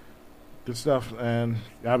Padres. Good stuff, and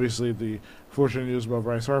obviously the fortunate news about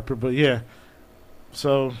Bryce Harper. But yeah,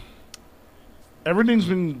 so everything's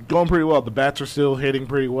been going pretty well. The bats are still hitting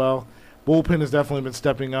pretty well. Bullpen has definitely been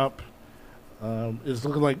stepping up. It's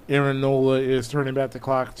looking like Aaron Nola is turning back the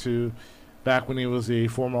clock to back when he was a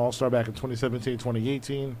former All-Star back in 2017,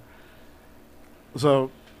 2018.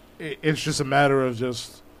 So it's just a matter of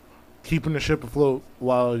just keeping the ship afloat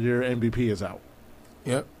while your MVP is out.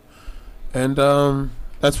 Yep. And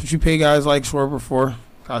that's what you pay guys like Schwarber for.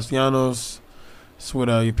 Castellanos. That's what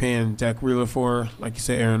you're paying Zach Wheeler for. Like you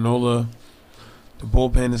said, Aaron Nola. The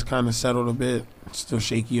bullpen is kind of settled a bit. Still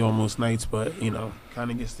shaky almost nights, but,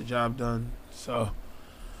 kind of gets the job done. So,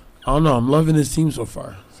 I don't know. I'm loving this team so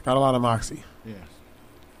far. It's got a lot of moxie. Yeah.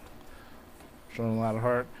 Showing a lot of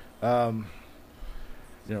heart.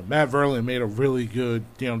 Matt Verlin made a really good,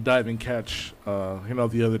 diving catch,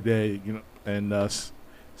 the other day, in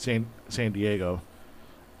San Diego.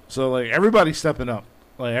 So, everybody's stepping up.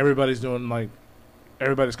 Everybody's doing,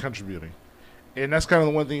 everybody's contributing. And that's kind of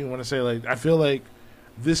the one thing you want to say. I feel like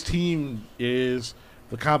this team is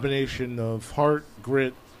the combination of heart,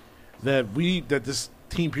 grit, that this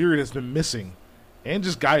team period has been missing, and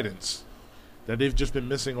just guidance that they've just been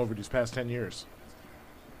missing over these past 10 years.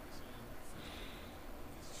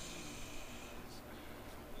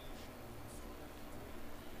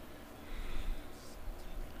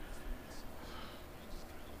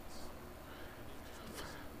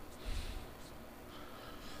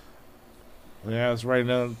 Yeah, it's right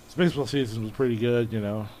now. This baseball season was pretty good,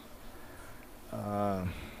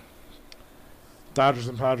 Dodgers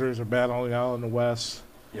and Padres are battling out in the West.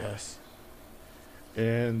 Yes.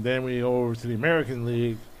 And then we go over to the American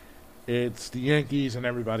League. It's the Yankees and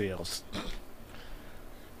everybody else.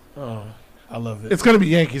 Oh, I love it. It's going to be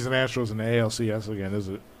Yankees and Astros in the ALCS again, is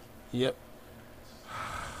it? Yep.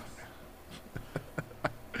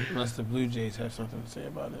 Unless the Blue Jays have something to say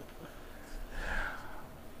about it.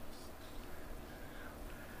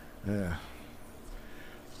 Yeah.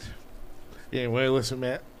 Anyway, listen,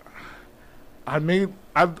 man. I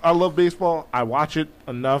love baseball. I watch it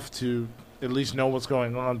enough to at least know what's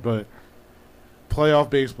going on, but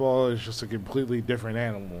playoff baseball is just a completely different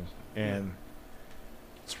animal, and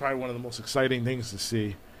it's probably one of the most exciting things to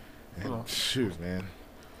see. And shoot, man.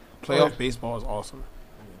 Playoff baseball is awesome.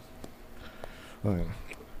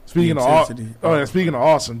 Speaking of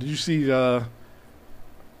awesome, did you see that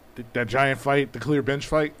giant fight, the clear bench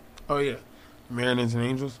fight? Oh, yeah. Mariners and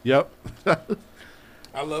Angels? Yep.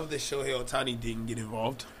 I love that Shohei Ohtani didn't get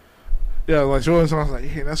involved. Yeah, Shohei Ohtani was like,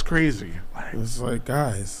 hey, that's crazy. It's like,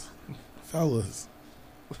 guys, fellas.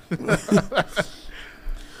 I'm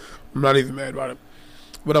not even mad about it.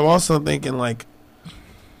 But I'm also thinking, it's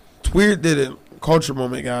weird that culture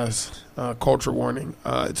moment, guys. Culture warning.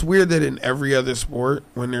 It's weird that in every other sport,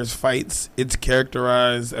 when there's fights, it's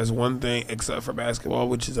characterized as one thing except for basketball,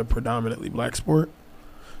 which is a predominantly black sport.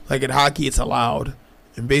 In hockey, it's allowed.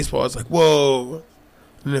 In baseball, it's whoa.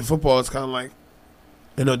 And in football, it's kind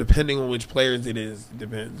of depending on which players it is, it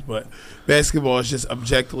depends. But basketball is just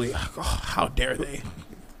objectively, how dare they?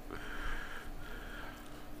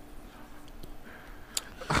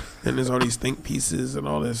 And there's all these think pieces and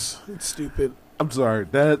all this. It's stupid. I'm sorry.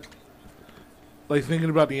 That, like, thinking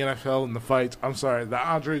about the NFL and the fights, I'm sorry. The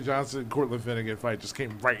Andre Johnson, Cortland Finnegan fight just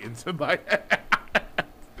came right into my head.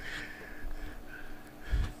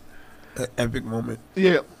 An epic moment.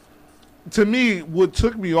 Yeah. To me, what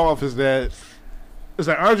took me off is that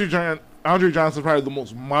Andre Johnson's probably the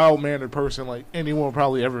most mild-mannered person like anyone will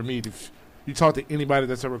probably ever meet if you talk to anybody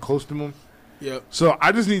that's ever close to him. Yep. So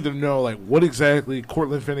I just need to know, like, what exactly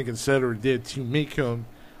Cortland Finnegan said or did to make him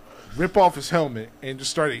rip off his helmet and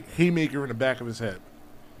just start a haymaker in the back of his head.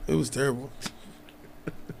 It was terrible.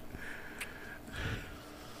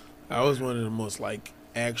 That was one of the most, like,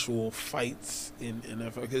 actual fights in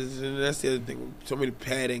NFL. Because that's the other thing. So many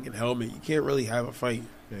padding and helmet. You can't really have a fight.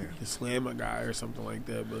 Yeah. You can slam a guy or something like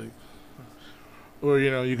that. But Or,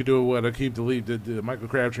 you could do what Akeem Talib did to Michael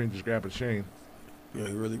Crabtree and just grab a chain. yeah,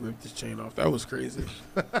 he really ripped his chain off. That was crazy.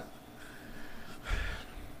 That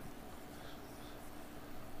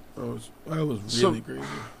was really crazy.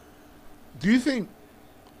 Do you think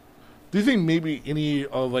maybe any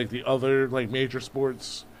of, like, the other, like, major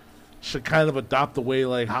sports should kind of adopt the way,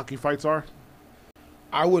 like, hockey fights are?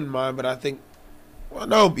 I wouldn't mind, but I think, well,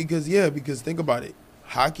 no, because think about it.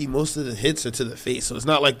 Hockey, most of the hits are to the face, so it's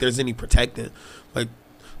not like there's any protecting. Like,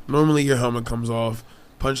 normally your helmet comes off,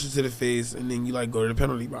 punches to the face, and then you, like, go to the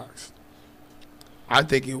penalty box. I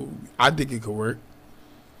think it could work.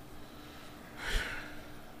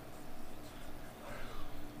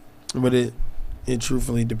 But it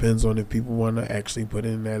truthfully depends on if people want to actually put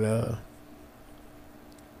in that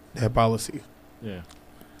policy. Yeah.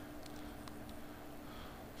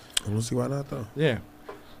 I don't see why not though. Yeah.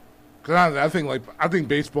 Because I think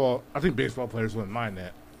baseball players wouldn't mind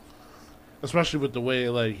that, especially with the way,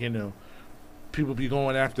 like, people be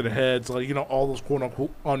going after the heads, like, all those quote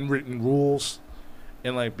unquote unwritten rules,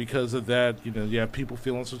 and, like, because of that, you have people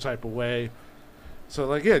feeling some type of way. So,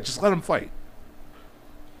 like, yeah, just let them fight.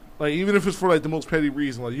 Like, even if it's for, like, the most petty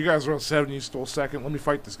reason, like, you guys are on 7, you stole second, let me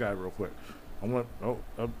fight this guy real quick. I'm like,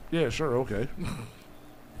 yeah, sure, okay.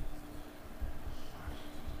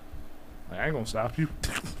 I ain't gonna stop you.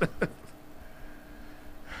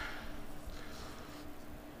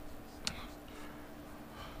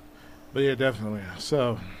 But yeah, definitely.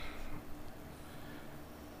 So,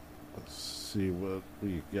 let's see what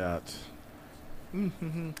we got.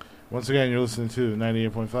 Once again, you're listening to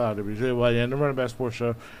 98.5 WJYN, the Running Back Sports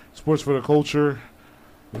Show. Sports for the culture.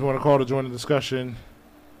 If you want to call to join the discussion,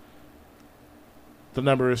 the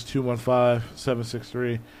number is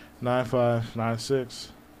 215-763-9596.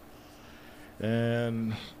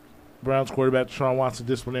 And Browns quarterback Deshaun Watson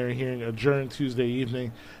disciplinary hearing adjourned Tuesday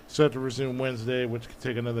evening, set to resume Wednesday, which could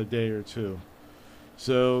take another day or two.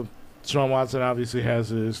 So Deshaun Watson obviously has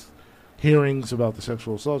his hearings about the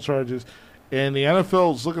sexual assault charges, and the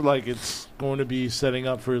NFL is looking like it's going to be setting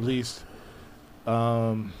up for at least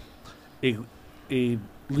a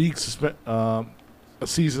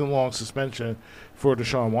season-long suspension for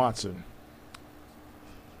Deshaun Watson.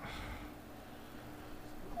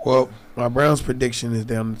 Well, my Browns prediction is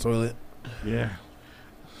down the toilet. Yeah.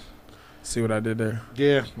 See what I did there?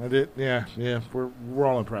 Yeah, I did. Yeah. We're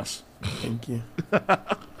all impressed. Thank you.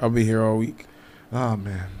 I'll be here all week. Oh,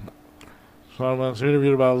 man. So I was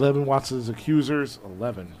interviewed about 11 Watson's accusers.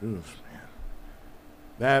 11. Oof, man.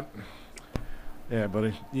 That, yeah,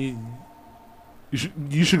 buddy. You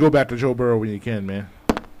should go back to Joe Burrow when you can, man.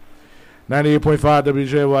 98.5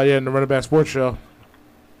 WJYN, the Running Back Sports Show.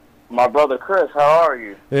 My brother Chris, how are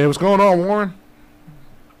you? Hey, what's going on, Warren?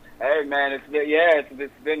 Hey man, it's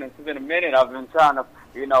been a minute. I've been trying to,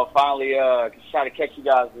 finally try to catch you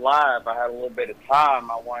guys live. I had a little bit of time.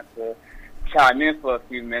 I wanted to chime in for a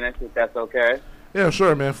few minutes, if that's okay. Yeah,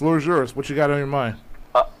 sure, man. Floor is yours. What you got on your mind?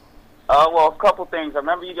 Well, a couple things. I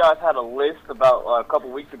remember you guys had a list about a couple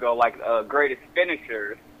weeks ago, like greatest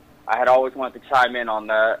finishers. I had always wanted to chime in on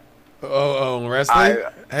that. Oh, wrestling?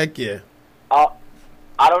 Heck yeah.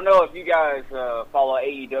 I don't know if you guys follow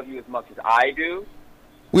AEW as much as I do.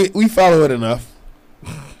 We follow it enough.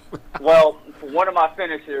 Well, one of my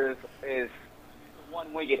finishers is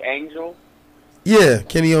One-Winged Angel. Yeah,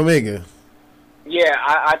 Kenny Omega. Yeah,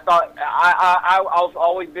 I thought I've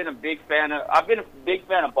always been a big fan of. I've been a big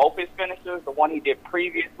fan of both his finishers. The one he did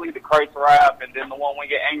previously, the Christ Wrap, and then the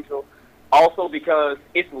One-Winged Angel. Also because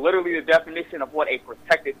it's literally the definition of what a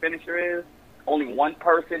protected finisher is. Only one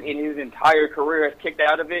person in his entire career has kicked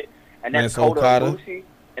out of it, and that's Kota Ibushi.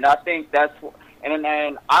 And I think that's and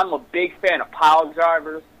I'm a big fan of pile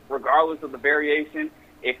drivers, regardless of the variation.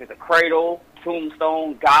 If it's a cradle,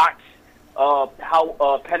 tombstone, gotch,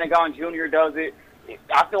 how Pentagon Jr. does it,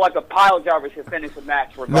 I feel like a pile driver should finish a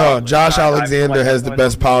match. No, regardless. Josh I feel Alexander like has the one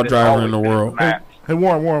best of pile that driver always in the finishes world. a match. Hey,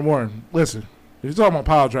 Warren. Listen, if you're talking about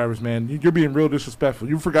pile drivers, man, you're being real disrespectful.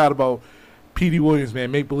 You forgot about Petey Williams,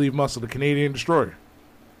 man, Make Believe Muscle, the Canadian Destroyer.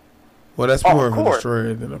 Well, that's Oh, more of of a course.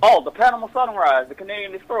 destroyer than a. Oh, the Panama Sunrise, the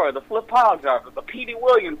Canadian Destroyer, the Flip Pile Driver, the Petey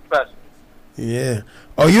Williams special. Yeah.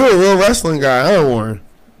 Oh, you're a real wrestling guy, huh, Warren?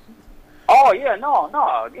 Oh, yeah, no,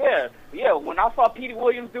 yeah. When I saw Petey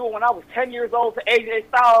Williams do it when I was 10 years old to AJ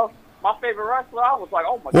Styles, my favorite wrestler, I was like,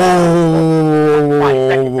 oh, my God. My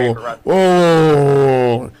second favorite wrestler.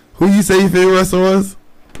 Whoa. Who you say your favorite wrestler was?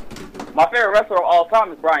 My favorite wrestler of all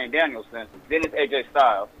time is Bryan Danielson. Then it's AJ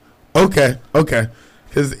Styles. Okay.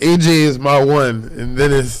 Because AJ is my one, and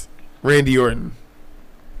then it's Randy Orton.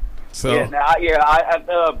 So.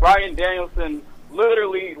 Bryan Danielson,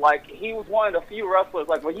 literally, like, he was one of the few wrestlers,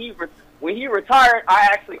 like, when he retired, I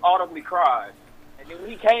actually audibly cried. And then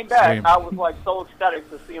when he came back, Same. I was, like, so ecstatic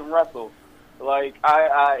to see him wrestle. Like,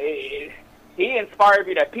 he inspired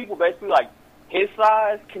me that people basically, like, his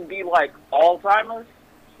size can be, like, all-timers,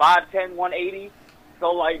 5'10", 180.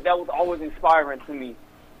 So, like, that was always inspiring to me.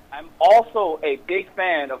 I'm also a big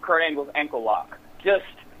fan of Kurt Angle's ankle lock. Just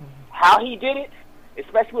how he did it,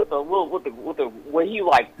 especially with the when he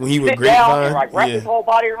like When he would sit down and grapevine, like wrap yeah. his whole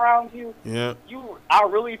body around you. Yeah. I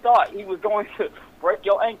really thought he was going to break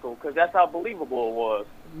your ankle because that's how believable it was.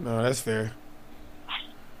 No, that's fair.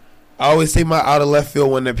 I always say my out of left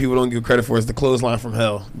field one that people don't give credit for is the clothesline from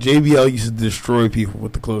hell. JBL used to destroy people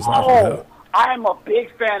with the clothesline from hell. I am a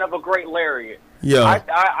big fan of a great lariat. Yo,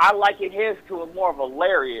 I liken his to more of a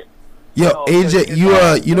lariat. yo, You know, AJ,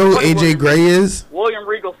 it's you know who AJ William- Gray is? William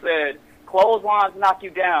Regal said, "Clotheslines knock you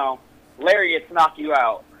down, lariats knock you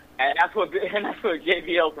out," and that's what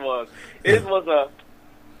JBL's was. It was a.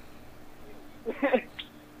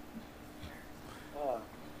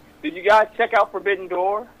 Did you guys check out Forbidden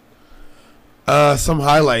Door? Some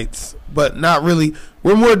highlights, but not really.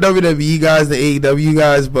 We're more WWE guys than AEW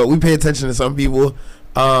guys, but we pay attention to some people.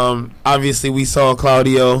 Obviously, we saw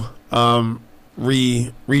Claudio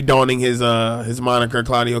redawning his moniker,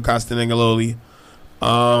 Claudio Castagnoli.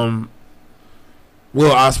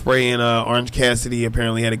 Will Ospreay and Orange Cassidy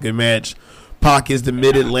apparently had a good match. Pac is the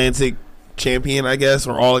Mid-Atlantic champion, I guess,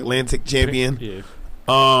 or All-Atlantic champion. Yeah.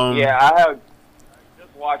 I have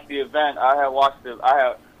just watched the event. I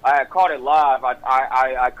had caught it live.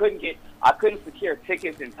 I couldn't secure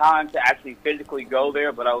tickets in time to actually physically go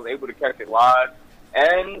there, but I was able to catch it live.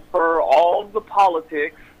 And for all the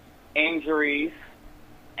politics, injuries,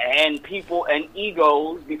 and people and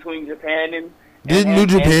egos between Japan and Didn't New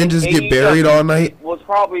Japan just get AEW buried all night? was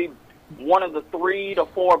probably one of the 3 to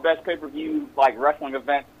 4 best pay-per-view like wrestling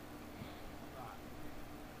events.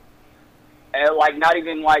 And like not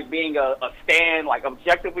even like being a stand, like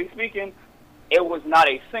objectively speaking, it was not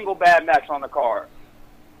a single bad match on the card.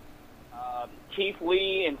 Keith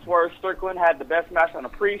Lee and Swerve Strickland had the best match on the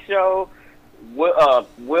pre-show. Will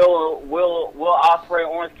Ospreay and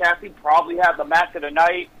Orange Cassidy probably have the match of the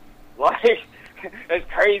night. Like, as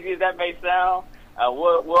crazy as that may sound,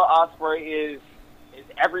 Will Ospreay is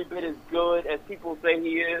every bit as good as people say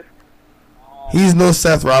he is. He's no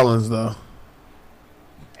Seth Rollins, though.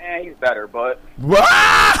 And he's better, but Wow,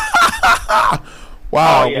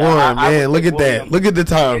 Oh, yeah, Warren, I man, look would at say that. William. Look at the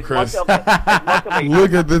time, as Chris. much of a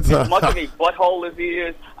Look at the as much of time. a butthole as he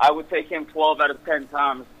is, I would take him 12 out of 10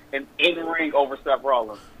 times in ring over Seth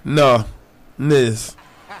Rollins. No, Niz.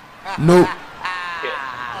 Nope.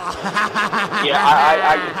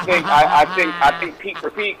 I think peak for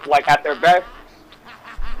peak, like at their best,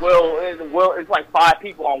 Will it's like 5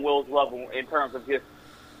 people on Will's level in terms of just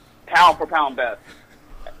pound for pound best.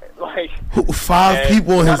 Like 5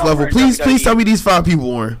 people on his not level. over Please WWE. tell me these 5 people,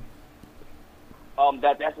 Warren.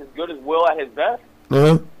 that's as good as Will at his best.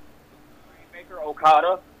 Uh-huh. Maker,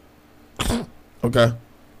 Okada, Okay.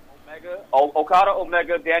 Okada,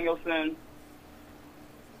 Omega, Danielson.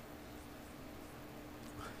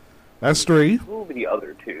 That's 3. Who were the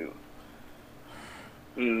other 2?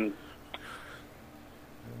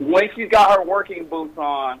 When she's got her working boots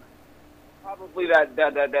on, probably that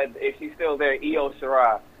if she's still there, Io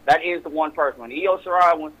Shirai. That is the one person. When Io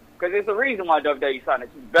Shirai, because there's a reason why WWE signed her.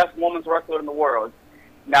 She's the best women's wrestler in the world.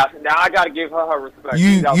 Now I got to give her respect.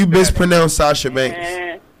 She's You outstanding. mispronounced Sasha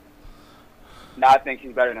Banks. No, I think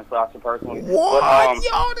she's better than Sasha personally. What? But,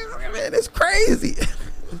 Yo, this man is crazy.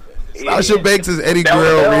 yeah. Sasha Banks is Eddie Bell to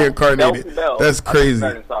Guerrero bell, reincarnated. bell to bell. That's I think she's crazy.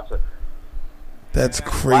 better than Sasha. That's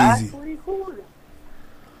crazy. Lastly, who-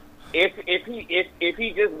 If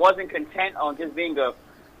he just wasn't content on just being a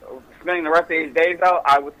spending the rest of his days out,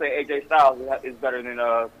 I would say AJ Styles is better than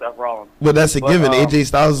Seth Rollins. But that's a But, given. AJ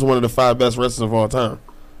Styles is one of the 5 best wrestlers of all time.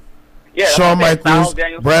 Yeah, Shawn that's what I'm saying. Michaels, Styles,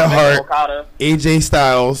 Danielson, Bret Hart, Okada. AJ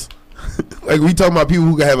Styles. Like, we talking about people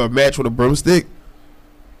who can have a match with a broomstick.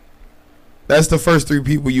 That's the first 3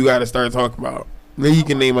 people you got to start talking about. Then you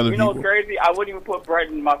can name other You know people. what's crazy? I wouldn't even put Bret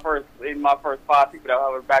in my first 5 people that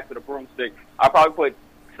have a back to the broomstick. I'd probably put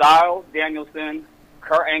Styles, Danielson,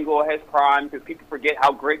 Kurt Angle at his prime, because people forget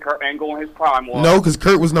how great Kurt Angle in his prime was. No, because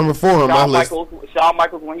Kurt was number 4 on my list. Shawn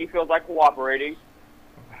Michaels when he feels like cooperating.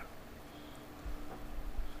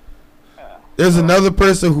 There's another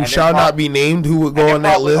person who And shall then not be named who would go on And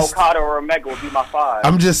that probably list. Okada or Omega would be my 5.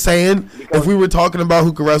 I'm just saying, Because- if we were talking about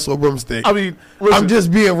who could wrestle a broomstick, I mean, listen, I'm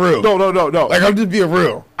just being real. no. Like, I'm just being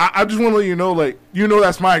real. I just want to let you know, like,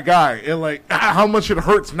 that's my guy, and like how much it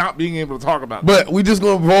hurts not being able to talk about it. But we just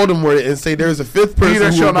gonna Voldemort it and say there's a 5th person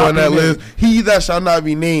that who shall will go not on be that named. list. He that shall not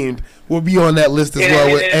be named will be on that list as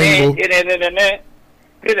well with Angle.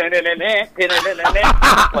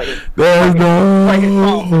 There's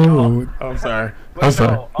no. I'm sorry. I'm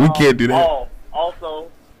sorry. We can't do that. Also,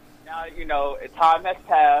 now time has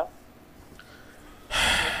passed.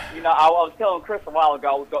 I was telling Chris a while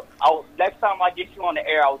ago. Next time I get you on the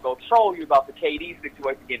air, I was gonna troll you about the KD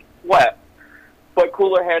situation getting swept. But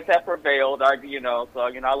cooler heads have prevailed. I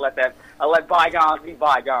let bygones be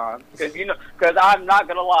bygones. Because I'm not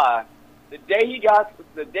gonna lie. The day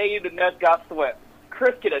the Nets got swept,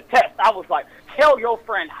 Chris could attest. I was like, tell your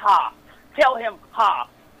friend Ha. Tell him Ha.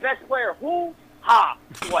 Best player who? Ha.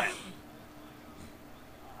 Swept.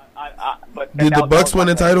 But Did the Bucks win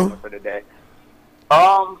the title? For the day.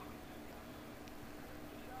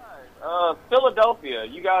 Philadelphia.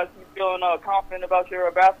 You guys feeling confident about your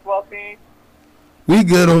basketball team? We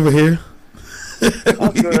good over here.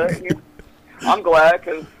 I'm good. I'm glad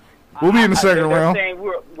because We'll be in the second round. Saying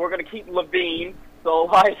we're gonna keep Levine. So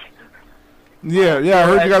like. Yeah. I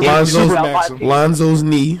heard you guys are super maxim. Lonzo's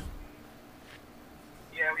knee.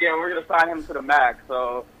 Yeah, we're gonna sign him to the max.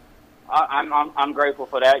 So I'm grateful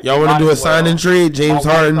for that. Y'all want to do a sign and trade? James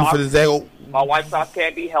Harden for the Zach. My White Sox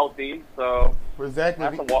can't be healthy, so For Zach.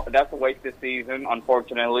 that's a wasted season,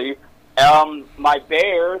 unfortunately. My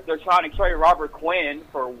Bears, they're trying to trade Robert Quinn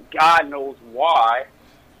for God knows why.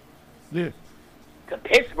 Yeah. To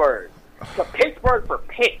Pittsburgh for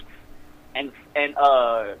picks and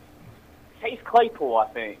Chase Claypool, I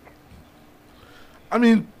think. I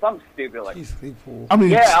mean, Something stupid like. Chase Claypool. I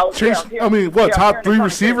mean, Chase. yeah, I mean, what yeah, top yeah, 3 yeah,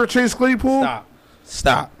 receiver? Chase Claypool.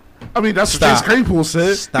 Stop. I mean, that's Stop. what Chase Claypool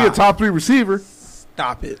said. Stop. He a top 3 receiver.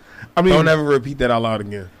 Stop it. I mean, Don't ever repeat that out loud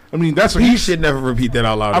again. I mean, that's what He he should never repeat that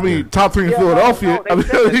out loud I again. mean, top 3 in Yeah, Philadelphia. no, I mean, they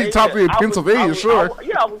said that he's top 3 in I was- Pennsylvania, sure. I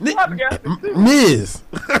was flabbergasted, too. Miz.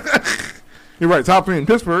 You're right, top 3 in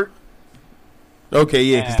Pittsburgh. Okay,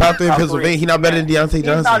 yeah, because Man, top 3 in top Pennsylvania, three. he not better than Deontay He's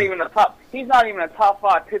Johnson. not even a top. He's not even a top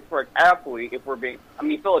 5 Pittsburgh athlete.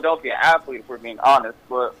 Philadelphia athlete. If we're being honest,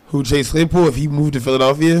 but Who, Chase Claypool, if he moved to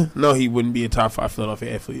Philadelphia? No, he wouldn't be a top 5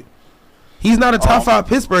 Philadelphia athlete. He's not a top 5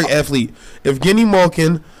 Pittsburgh athlete. If Evgeny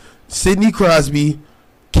Malkin, Sidney Crosby,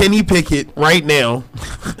 Kenny Pickett right now,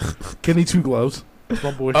 Kenny Two Gloves. That's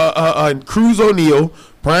my boy. Cruz O'Neal,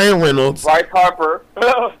 Brian Reynolds, Bryce Harper.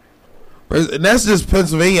 and that's just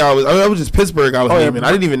Pennsylvania. I was just Pittsburgh I was Oh, yeah, naming.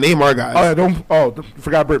 I didn't even name our guys.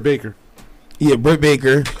 Forgot Britt Baker. Yeah, Britt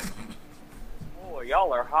Baker. Boy,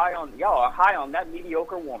 y'all are high on that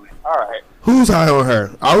mediocre woman. All right. Who's high on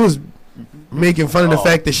her? I was making fun of the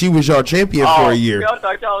fact that she was y'all champion for a year. I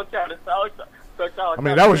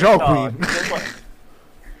mean, that was y'all queen.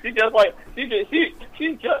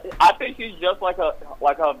 I think she's just like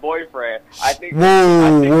her boyfriend. I think.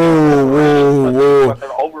 Whoa.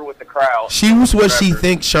 They're over with the crowd. She was what she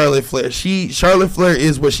thinks Charlotte Flair. Charlotte Flair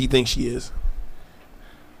is what she thinks she is.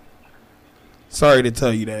 Sorry to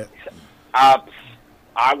tell you that.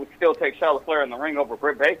 I would still take Charlotte Flair in the ring over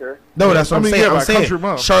Britt Baker. No, that's what I'm saying. yeah, I'm by country saying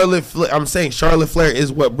mile. Charlotte Flair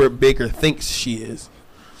is what Britt Baker thinks she is.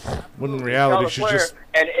 When in reality, Charlotte she's Flair, just.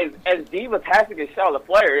 and as diva-tastic as Charlotte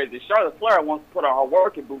Flair is, if Charlotte Flair wants to put on her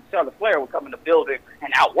working boots, Charlotte Flair will come in the building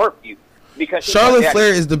and outwork you. Because Charlotte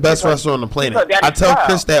Flair is the best wrestler on the planet. I tell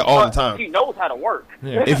Chris that all the time. She knows how to work.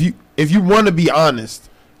 Yeah. If you want to be honest,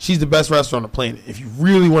 she's the best wrestler on the planet. If you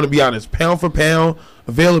really want to be honest, pound for pound,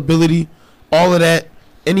 availability, all of that,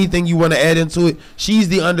 anything you want to add into it, she's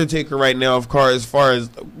the Undertaker right now. Of course, as far as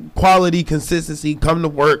quality, consistency, come to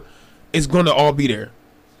work, it's going to all be there.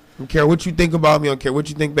 I don't care what you think about me. I don't care what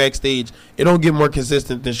you think backstage. It don't get more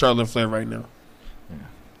consistent than Charlotte Flair right now. And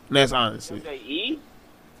that's honestly. WJE?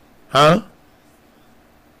 Huh?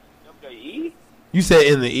 WJE? You said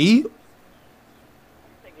in the E?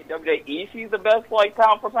 I think WWE, she's the best, like,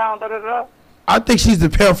 pound for pound, da-da-da. I think she's the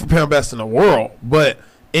pound for pound best in the world, but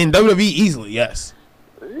in WWE, easily, yes.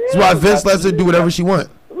 That's why Vince lets her do whatever she wants.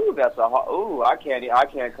 Ooh, that's a hard. Ooh, I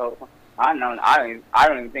can't coach. I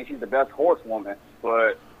don't even think she's the best horsewoman,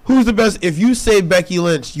 but. Who's the best? If you say Becky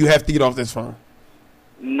Lynch, you have to get off this phone.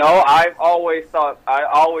 No, I've always thought,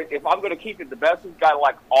 if I'm going to keep it, the best who's got,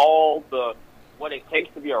 like, all the, what it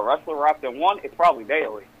takes to be a wrestler wrapped in one, it's probably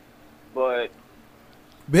Bayley. But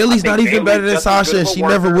Bayley's not even better than Sasha, and she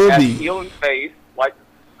never will be. Heel and face, like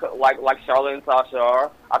Charlotte and Sasha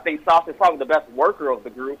are. I think Sasha's probably the best worker of the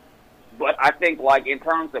group. But I think, like, in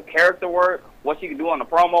terms of character work, what she can do on the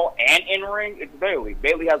promo and in ring, it's Bayley.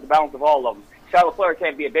 Bayley has the balance of all of them. Charlotte Flair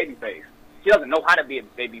can't be a babyface. She doesn't know how to be a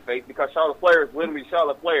babyface because Charlotte Flair is literally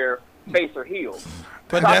Charlotte Flair, face or heel.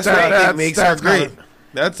 But that's what I think makes her great.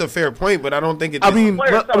 That's a fair point, but I don't think it's.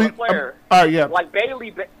 Charlotte Flair. Yeah. Like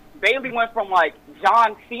Bayley went from like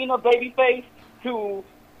John Cena babyface to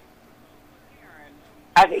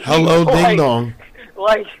hello ding dong.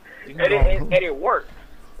 Like, and it worked.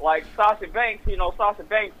 Like Sasha Banks,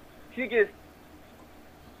 she gets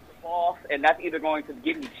the boss, and that's either going to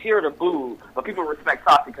get you cheered or booed. But people respect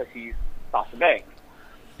Sasha because she's Sasha Banks.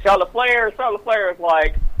 Charlotte Flair is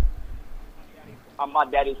like, I'm my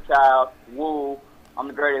daddy's child. Woo. I'm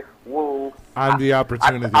the greatest. Woo. I'm the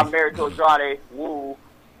opportunity. I'm married to Andrade. Woo.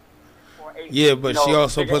 Yeah, but she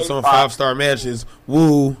also puts on 5-star matches.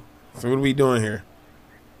 Woo. So what are we doing here?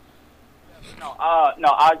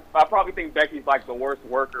 I probably think Becky's like the worst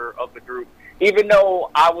worker of the group. Even though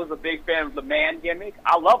I was a big fan of the man gimmick,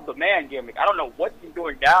 I love the man gimmick. I don't know what she's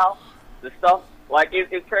doing now. The stuff, like,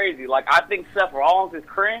 it's crazy. Like, I think Seth Rollins is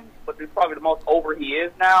cringe, but it's probably the most over he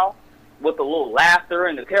is now with the little laughter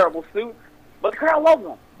and the terrible suits. But the crowd loves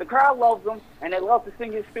him. The crowd loves him, and they love to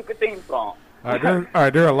sing his stupid theme song. All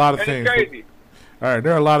right, there are a lot of things. It's crazy. All right,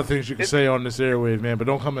 there are a lot of things you can say on this airwave, man, but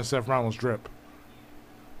don't come in Seth Rollins' drip.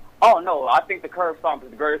 Oh, no, I think the curve stomp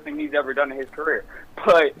is the greatest thing he's ever done in his career.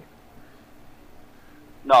 But,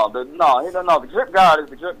 the drip god is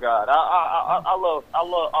the drip god. I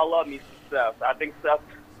love me some Seth. I think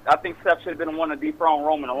Seth should have been the one to dethrone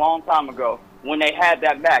Roman a long time ago. When they had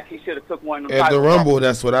that match, he should have took one of them at the Rumble.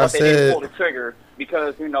 That's what I said. They didn't pull the trigger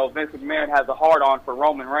because, Vince McMahon has a hard-on for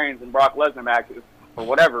Roman Reigns and Brock Lesnar matches for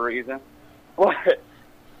whatever reason. But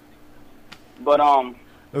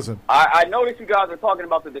listen, I noticed you guys are talking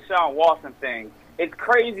about the Deshaun Watson thing. It's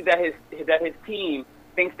crazy that his team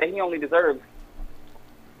thinks that he only deserves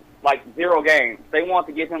like 0 games. They want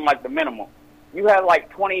to give him like the minimum. You had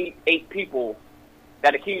like 28 people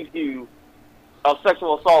that accused you of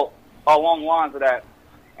sexual assault along the lines of that,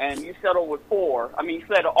 and you settled with 4. I mean, you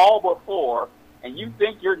said all but 4, and you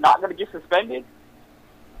think you're not going to get suspended?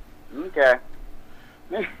 Okay.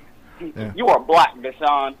 Yeah. You are black,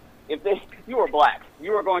 Deshaun. You are black.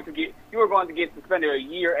 You are going to get suspended a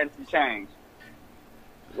year and some change.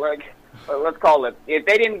 Like, let's call it. If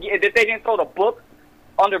they didn't throw the book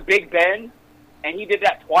under Big Ben, and he did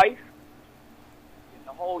that twice,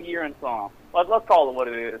 the whole year and some. Let's call it what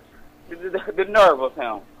it is. The nerve of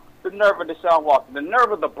him. The nerve of Deshaun Watson. The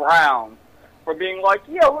nerve of the Browns for being like,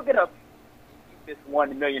 yeah, we're going to this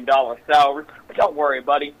 $1 million salary. But don't worry,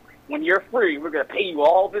 buddy. When you're free, we're going to pay you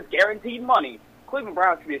all this guaranteed money. Cleveland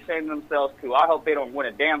Browns should be ashamed of themselves, too. I hope they don't win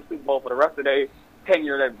a damn Super Bowl for the rest of their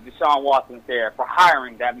tenure that Deshaun Watson's there for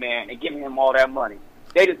hiring that man and giving him all that money.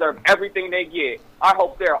 They deserve everything they get. I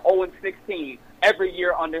hope they're 0-16 every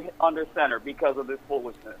year under center because of this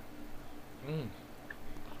foolishness.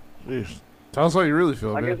 Jeez. Tell us how you really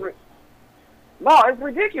feel, like, man. It's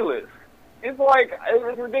ridiculous. It's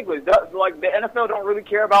ridiculous. Like, the NFL don't really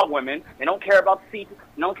care about women. They don't care about seats.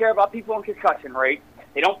 They don't care about people in concussion rate.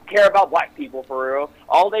 They don't care about black people, for real.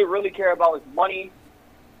 All they really care about is money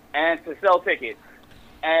and to sell tickets.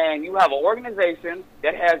 And you have an organization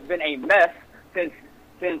that has been a mess since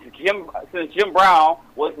Jim Brown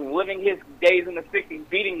was living his days in the 60s,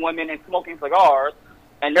 beating women and smoking cigars.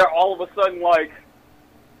 And they're all of a sudden like,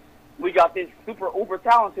 we got this super uber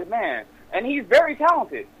talented man, and he's very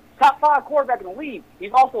talented, top 5 quarterback in the league.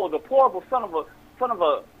 He's also a deplorable son of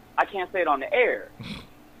a. I can't say it on the air.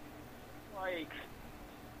 Like,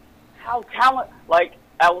 how talent? Like,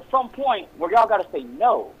 at some point where y'all got to say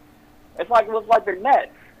no. It looks like the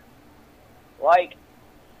Nets. Like,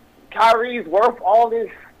 Kyrie's worth all this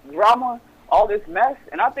drama, all this mess,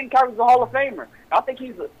 and I think Kyrie's a Hall of Famer. I think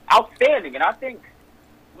he's outstanding, and I think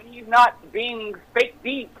when he's not being fake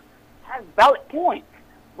deep, has valid points,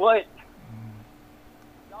 but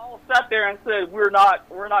y'all sat there and said we're not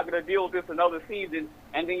going to deal with this another season,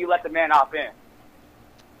 and then you let the man opt in.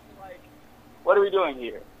 Like, what are we doing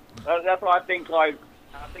here? That's why I think like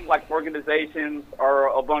I think like organizations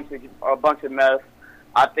are a bunch of mess.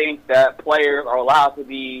 I think that players are allowed to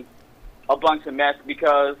be a bunch of mess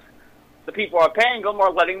because the people are paying them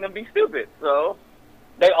are letting them be stupid. So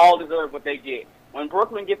they all deserve what they get. When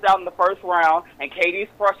Brooklyn gets out in the first round and KD's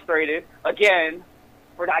frustrated again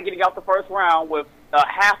for not getting out the first round with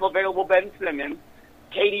half available Ben Simmons,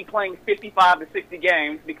 KD playing 55 to 60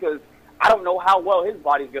 games because I don't know how well his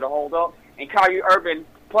body's going to hold up, and Kyrie Irving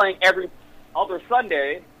playing every other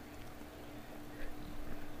Sunday.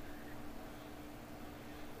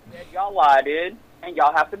 That y'all lied in, and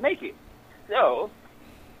y'all have to make it. So,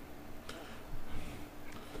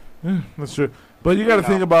 That's true. But you got to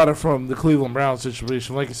think about it from the Cleveland Browns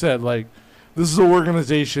situation. Like I said, like this is an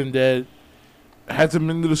organization that hasn't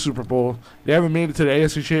been to the Super Bowl. They haven't made it to the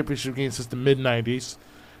AFC Championship game since the mid-'90s.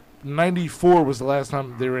 94 was the last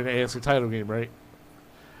time they were in the AFC title game, right?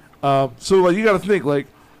 So like you got to think like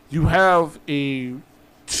you have a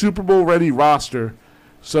Super Bowl ready roster.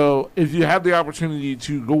 So if you have the opportunity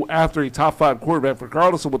to go after a top 5 quarterback,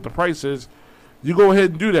 regardless of what the price is, you go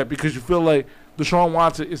ahead and do that because you feel like Deshaun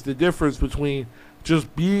Watson is the difference between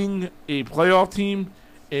just being a playoff team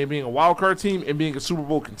and being a wild card team and being a Super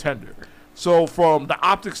Bowl contender. So from the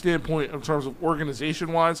optic standpoint, in terms of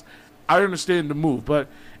organization-wise, I understand the move. But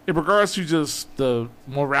in regards to just the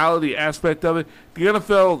morality aspect of it, the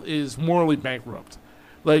NFL is morally bankrupt.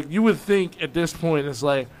 Like, you would think at this point it's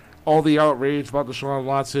like all the outrage about Deshaun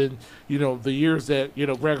Watson, you know, the years that, you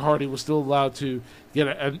know, Greg Hardy was still allowed to get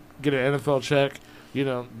an NFL check. You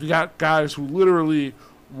know, you got guys who literally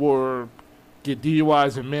get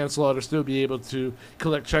DUIs and manslaughter, still be able to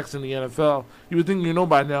collect checks in the NFL. You would think you know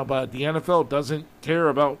by now, but the NFL doesn't care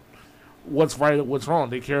about what's right or what's wrong.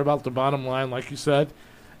 They care about the bottom line, like you said,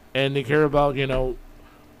 and they care about, you know,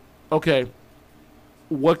 okay,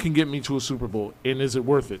 what can get me to a Super Bowl, and is it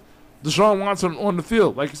worth it? Deshaun Watson on the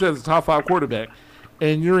field, like you said, is a top 5 quarterback,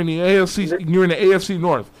 and you're in the AFC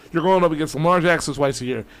North. You're going up against Lamar Jackson twice a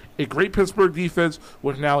year. A great Pittsburgh defense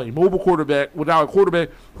with now a mobile quarterback, without a quarterback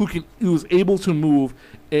who is able to move,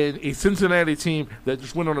 and a Cincinnati team that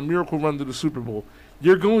just went on a miracle run to the Super Bowl.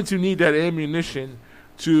 You're going to need that ammunition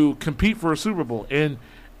to compete for a Super Bowl. And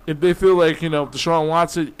if they feel like, you know, Deshaun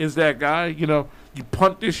Watson is that guy, you know, you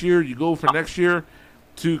punt this year, you go for next year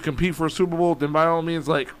to compete for a Super Bowl, then by all means,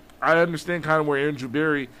 like, I understand kind of where Andrew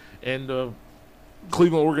Berry and the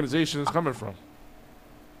Cleveland organization is coming from.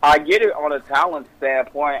 I get it on a talent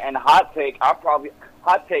standpoint, and I think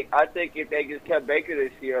if they just kept Baker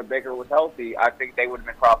this year, if Baker was healthy, I think they would have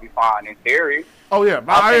been probably fine in theory. Oh yeah,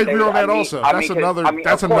 I agree on that also. That's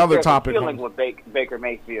another topic. Feeling with Baker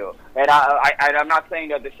Mayfield, and I'm not saying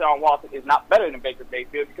that Deshaun Watson is not better than Baker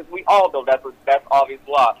Mayfield because we all know that's obvious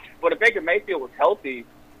law. But if Baker Mayfield was healthy,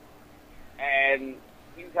 and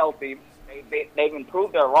he's healthy, they've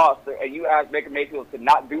improved their roster, and you ask Baker Mayfield to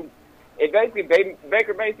not do. It basically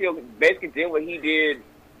Baker Mayfield basically did what he did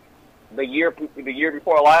the year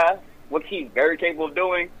before last, which he's very capable of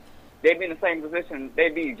doing. They'd be in the same position.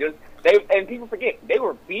 And people forget they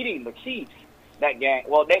were beating the Chiefs that game.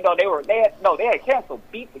 Well, they had a chance to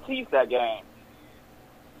beat the Chiefs that game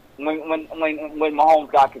when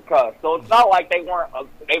Mahomes got concussed. So it's not like they weren't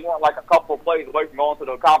like a couple of plays away from going to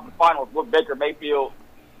the conference finals with Baker Mayfield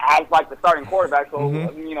as like the starting quarterback. So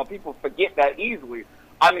you know, people forget that easily.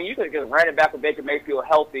 I mean, you could have just ran it back with Baker Mayfield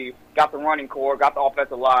healthy, got the running core, got the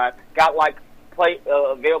offensive line, got like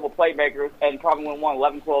available playmakers, and probably won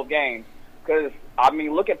 11, 12 games. Because, I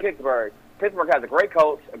mean, look at Pittsburgh. Pittsburgh has a great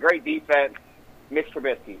coach, a great defense, Mitch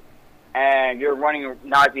Trubisky. And you're running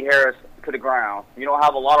Najee Harris to the ground. You don't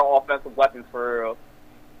have a lot of offensive weapons for real.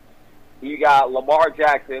 You got Lamar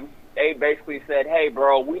Jackson. They basically said, hey,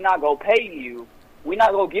 bro, we're not going to pay you. We're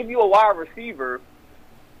not going to give you a wide receiver.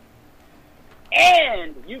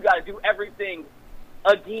 And you got to do everything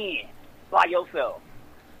again by yourself.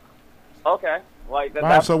 Okay, like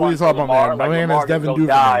that's so what are you talking about, man? My man is Devin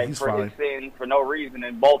Duvernay. He's fine. His sins for no reason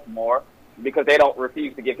in Baltimore because they don't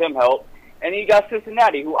refuse to give him help. And then you got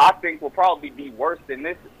Cincinnati, who I think will probably be worse than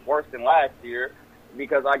last year,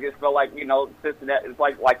 because I just felt like, you know, Cincinnati is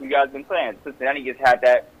like you guys been saying. Cincinnati just had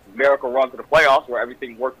that miracle run to the playoffs where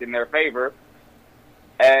everything worked in their favor.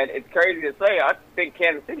 And it's crazy to say, I think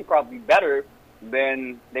Kansas City probably better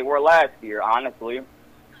than they were last year, honestly.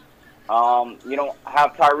 You don't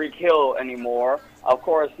have Tyreek Hill anymore. Of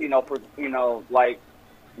course, like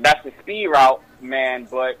that's the speed route, man.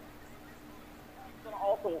 But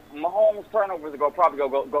also, Mahomes' turnovers are probably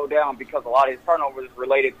go down because a lot of his turnovers is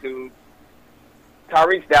related to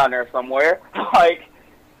Tyreek's down there somewhere. you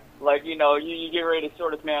get ready to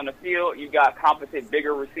shortest man on the field. You got competent,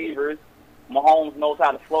 bigger receivers. Mahomes knows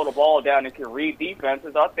how to slow the ball down and can read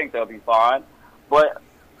defenses, I think they'll be fine. But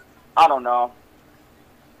I don't know.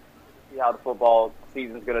 See how the football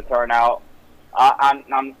season's going to turn out.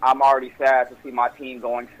 I'm already sad to see my team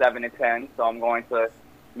going 7-10, so I'm going to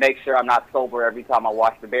make sure I'm not sober every time I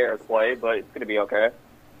watch the Bears play. But it's going to be okay.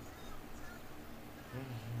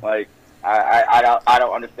 Like I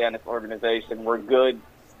don't understand this organization. We're good.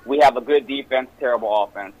 We have a good defense, terrible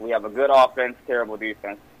offense. We have a good offense, terrible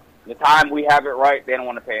defense. The time we have it right, they don't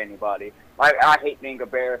want to pay anybody. I hate being a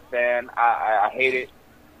Bears fan. I hate it.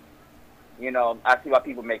 You know, I see why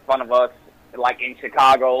people make fun of us, like in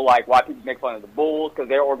Chicago, like why people make fun of the Bulls because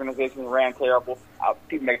their organization ran terrible.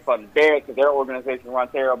 People make fun of the Bears because their organization ran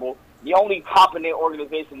terrible. The only competent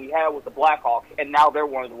organization we had was the Blackhawks, and now they're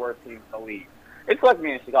one of the worst teams in the league. It's like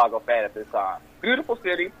being a Chicago fan at this time. Beautiful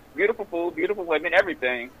city, beautiful food, beautiful women,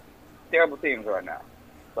 everything. Terrible teams right now.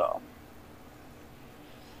 So.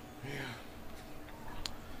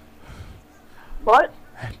 But.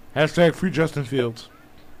 Hashtag free Justin Fields.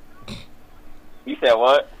 You said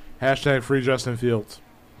what? Hashtag free Justin Fields.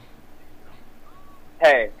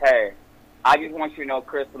 Hey, I just want you to know,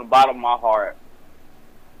 Chris, from the bottom of my heart,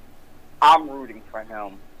 I'm rooting for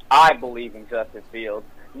him. I believe in Justin Fields.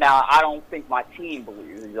 Now, I don't think my team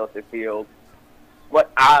believes in Justin Fields, but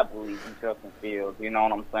I believe in Justin Fields. You know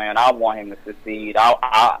what I'm saying? I want him to succeed.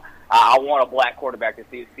 I want a black quarterback to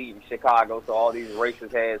succeed in Chicago so all these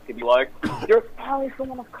racist heads can be like, there's probably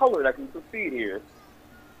someone of color that can succeed here.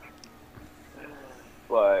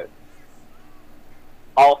 But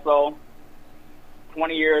also,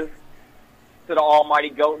 20 years to the almighty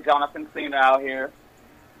GOAT, Jonathan Cena out here.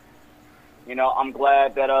 You know, I'm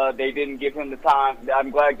glad that they didn't give him the time. I'm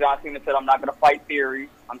glad John Cena said, I'm not going to fight Theory.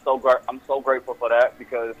 I'm so grateful for that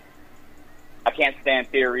because I can't stand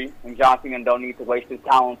Theory, and John Cena don't need to waste his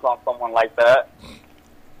talents on someone like that.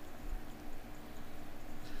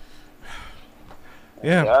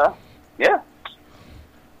 Yeah. Yeah.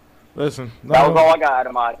 Listen. That was all I got out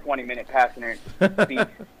of my 20-minute passionate speech.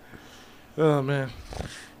 Oh, man.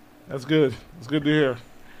 That's good. It's good to hear.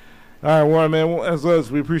 All right, Warren, man. As always,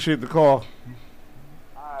 we appreciate the call.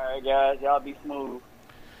 All right, guys. Y'all be smooth.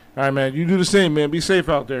 All right, man. You do the same, man. Be safe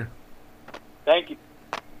out there. Thank you.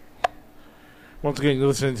 Once again, you're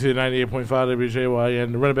listening to 98.5 WJY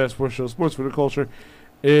and the Running Back Sports Show, Sports for the Culture.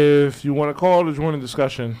 If you want to call to join the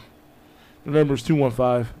discussion, the number is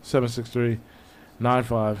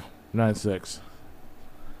 215-763-9596.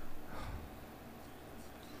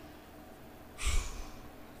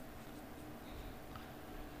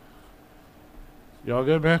 Y'all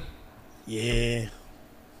good, man? Yeah.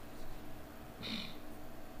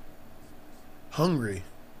 Hungry.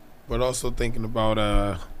 But also thinking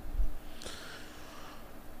about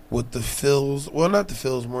what the Phils, well, not the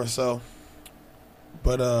Phils more so,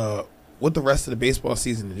 but what the rest of the baseball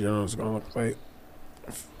season in general is going to look like.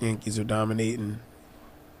 Yankees are dominating.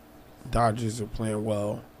 Dodgers are playing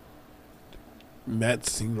well.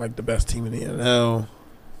 Mets seem like the best team in the NL.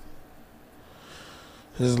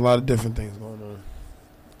 There's a lot of different things going on.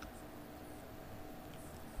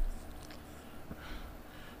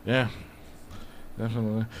 Yeah,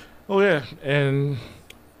 definitely. Oh, yeah, and in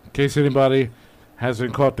case anybody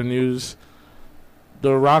hasn't caught the news,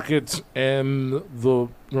 the Rockets and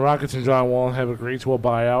John Wall have agreed to a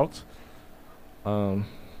buyout. And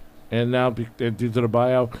now, due to the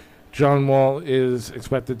buyout, John Wall is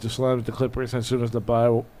expected to sign with the Clippers as soon as the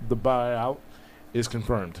buyout is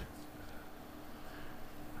confirmed.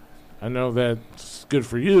 I know that's good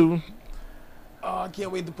for you. Oh, I can't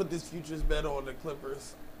wait to put this futures bet on the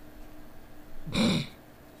Clippers.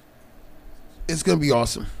 It's going to be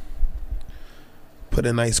awesome. Put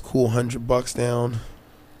a nice cool $100 down.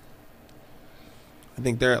 I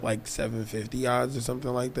think they're at like 750 odds or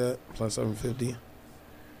something like that. Plus 750.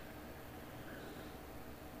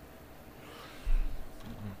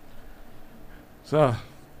 So,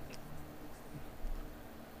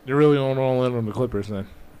 you're really going all in on the Clippers then?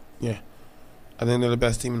 Yeah. I think they're the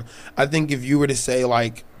best team. I think if you were to say,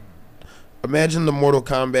 like, imagine the Mortal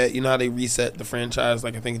Kombat, you know how they reset the franchise,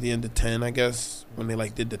 like I think at the end of 10, I guess, when they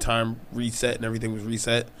like did the time reset and everything was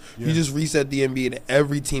reset. Yeah. You just reset the NBA to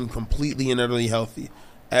every team completely and utterly healthy,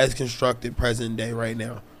 as constructed present day right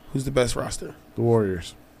now. Who's the best roster? The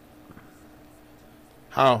Warriors.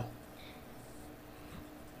 How?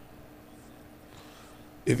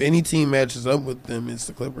 If any team matches up with them, it's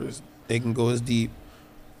the Clippers. They can go as deep.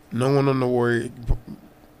 No one on the Warriors.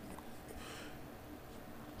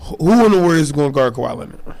 Who on the Warriors is going to guard Kawhi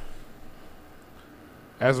Leonard?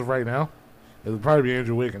 As of right now, it would probably be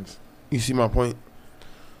Andrew Wiggins. You see my point?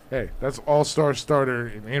 Hey, that's all-star starter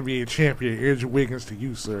and NBA champion Andrew Wiggins to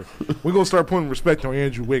you, sir. We're going to start putting respect on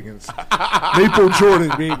Andrew Wiggins. Maple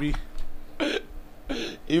Jordan, baby.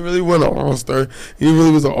 He really was an all-star. He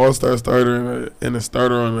really was an all-star starter and a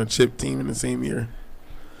starter on a chip team in the same year.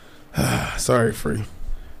 Sorry, Free.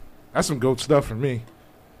 That's some GOAT stuff for me.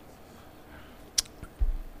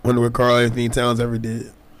 Wonder what Karl Anthony Towns ever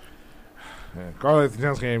did. Yeah, Karl Anthony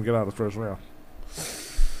Towns can't even get out of the first round.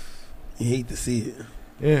 You hate to see it.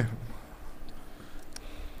 Yeah.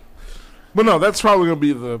 But no, that's probably going to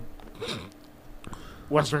be the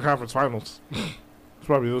Western Conference Finals. It's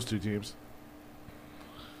probably those two teams.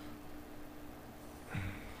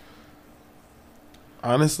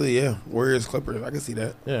 Honestly, yeah. Warriors, Clippers. I can see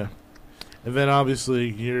that. Yeah. And then obviously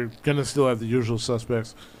you're going to still have the usual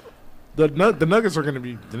suspects. The Nuggets are going to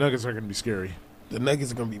be scary. The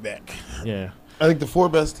Nuggets are going to be back. Yeah. I think the 4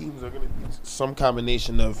 best teams are going to be some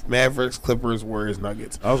combination of Mavericks, Clippers, Warriors,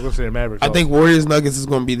 Nuggets. I was going to say the Mavericks. I think Warriors, Nuggets is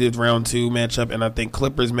going to be the round 2 matchup, and I think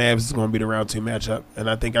Clippers, Mavs is going to be the round 2 matchup. And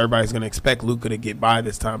I think everybody's going to expect Luka to get by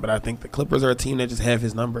this time, but I think the Clippers are a team that just have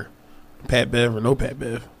his number. Pat Bev or no Pat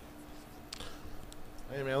Bev.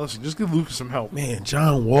 Hey, man, listen, just give Luka some help. Man,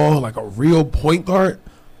 John Wall, like a real point guard.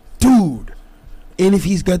 Dude. And if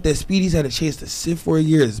he's got that speed, he's had a chance to sit for a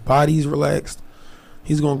year. His body's relaxed.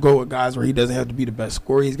 He's going to go with guys where he doesn't have to be the best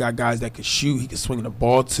scorer. He's got guys that can shoot. He can swing the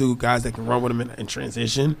ball to. Guys that can run with him in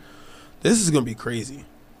transition. This is going to be crazy.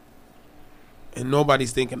 And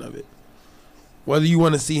nobody's thinking of it. Whether you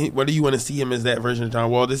want to see him as that version of John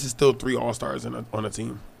Wall, this is still 3 All-Stars on a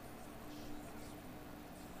team.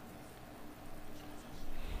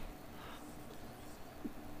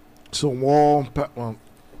 So Wall, well,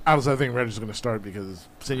 obviously I think Reggie's going to start because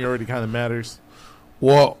seniority kind of matters.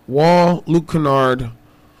 Wall, Luke Kennard,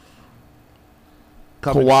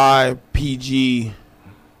 Kawhi, PG,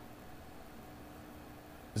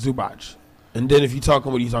 Zubac. And then if you're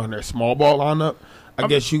talking, what are you talking there? Small ball lineup? I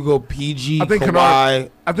guess you go PG, I think Kawhi.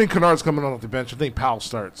 I think Kennard's coming off the bench. I think Powell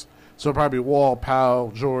starts. So probably Wall, Powell,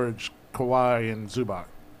 George, Kawhi, and Zubac.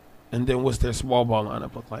 And then what's their small ball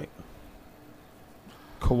lineup look like?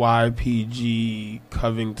 Kawhi, PG,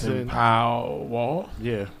 Covington, Powell, Wall?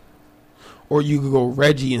 Yeah. Or you could go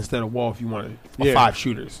Reggie instead of Wall if you wanted 5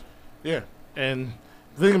 shooters. Yeah. And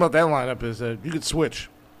the thing about that lineup is that you could switch.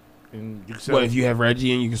 And you could What, if you have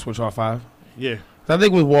Reggie and you can switch all 5? Yeah. I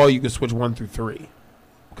think with Wall you can switch 1 through 3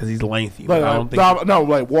 because he's lengthy. But I don't think no,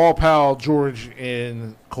 like Wall, Powell, George,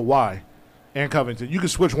 and Kawhi, and Covington. You can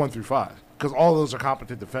switch 1 through 5 because all those are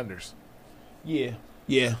competent defenders. Yeah,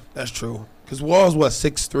 that's true. Because Wall's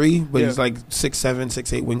 6'3", but he's like 6'7",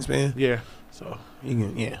 6'8" wingspan. Yeah. So you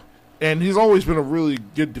can, And he's always been a really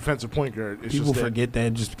good defensive point guard. It's people just forget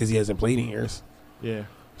that just because he hasn't played in years. Yeah.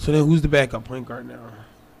 So then who's the backup point guard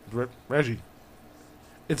now? Reggie.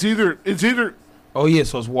 It's either. Oh yeah,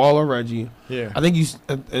 so it's Wall or Reggie. Yeah. I think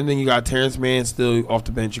and then you got Terrence Mann still off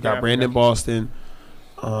the bench. You got Brandon Boston.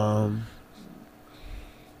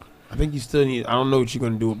 I think you still need. I don't know what you're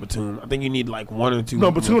going to do with Batum. I think you need like 1 or 2. No,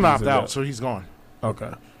 Batum opted out, so he's gone. Okay.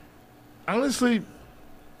 Honestly,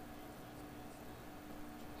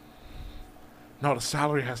 no, the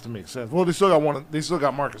salary has to make sense. Well, they still got one. They still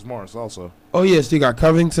got Marcus Morris also. Oh yes, you got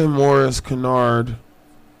Covington, Morris, Kennard.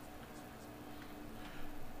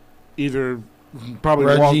 Either probably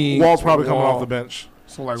Reggie, Wall's probably coming Wall. off the bench.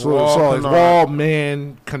 So like So it's Wall,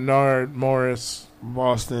 Man, Kennard, Morris,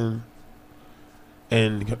 Boston,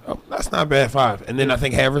 and that's not bad 5. And then I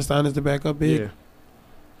think Haverstein is the backup big. Yeah.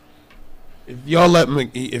 If y'all let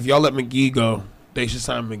McGee go, they should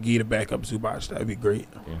sign McGee to back up Zubac. That'd be great.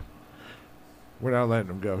 Yeah. We're not letting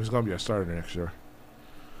him go. He's going to be a starter next year.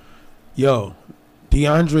 Yo,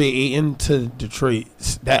 DeAndre Ayton to Detroit.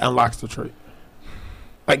 That unlocks Detroit.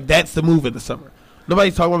 Like that's the move of the summer.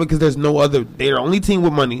 Nobody's talking about it because there's no other. They're the only team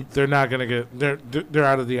with money. They're not going to get. They're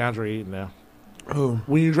out of DeAndre Ayton now. Oh,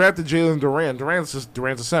 When you drafted Jalen Durant's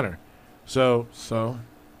a center, so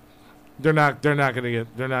they're not going to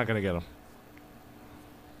get him.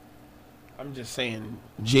 I'm just saying.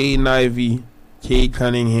 Jaden Ivey, Cade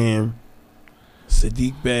Cunningham,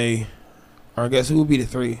 Sadiq Bey. Or I guess who would be the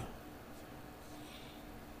 3?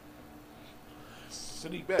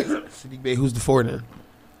 Sadiq Bey. Sadiq Bey. Who's the 4 then?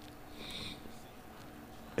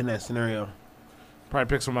 In that scenario, Probably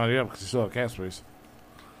pick somebody up because he still have cap space.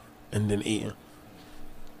 and then Ayton.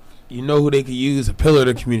 You know who they could use? A pillar of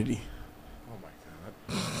the community. Oh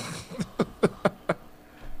my god.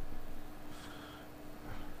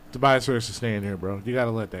 Tobias Harris is staying here, bro. You got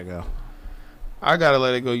to let that go. I gotta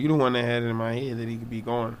let it go. You the one that had it in my head that he could be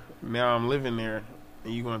going. Now I'm living there,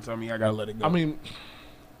 and you gonna tell me I gotta let it go? I mean,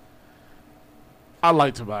 I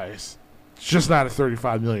like Tobias. It's just not at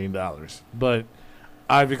 $35 million. But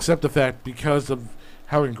I've accepted the fact because of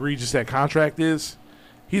how egregious that contract is,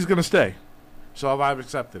 he's going to stay. So I've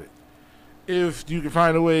accepted it. If you can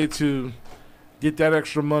find a way to get that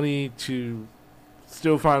extra money, to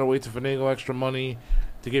still find a way to finagle extra money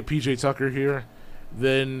to get PJ Tucker here,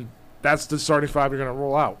 then that's the starting five you're going to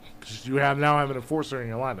roll out. Because you now have an enforcer in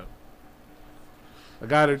your lineup. The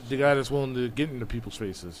guy that's willing to get into people's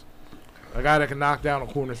faces. A guy that can knock down a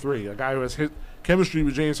corner three. A guy who has hit chemistry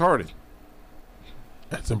with James Harden.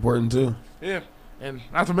 That's important too. Yeah, and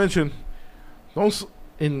not to mention,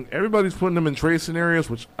 everybody's putting them in trade scenarios,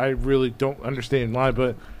 which I really don't understand why,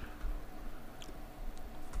 but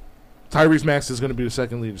Tyrese Maxey is going to be the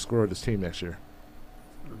second leading scorer of this team next year.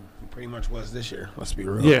 He pretty much was this year. Let's be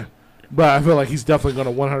real. Yeah, but I feel like he's definitely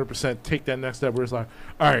going to 100% take that next step where it's like,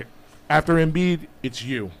 all right, after Embiid, it's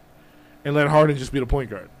you. And let Harden just be the point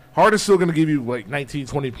guard. Harden's still going to give you like 19,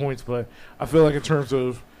 20 points, but I feel like in terms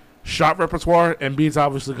of shot repertoire, Embiid's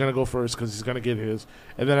obviously going to go first because he's going to get his.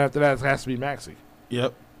 And then after that, it has to be Maxey.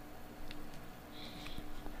 Yep.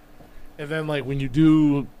 And then, like, when you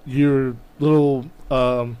do your little,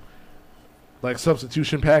 like,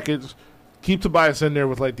 substitution package, keep Tobias in there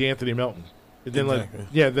with, like, DeAnthony Melton. And then,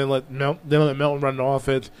 Exactly. then let Melton run the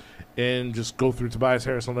offense and just go through Tobias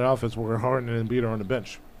Harris on the offense where Harden and Embiid are on the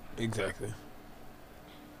bench. Exactly.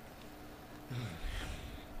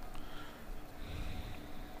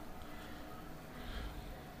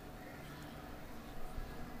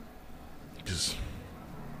 Just,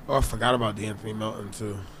 Oh, I forgot about D'Anthony Melton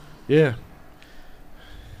too. yeah.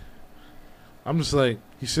 I'm just like,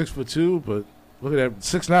 he's 6'2", but look at that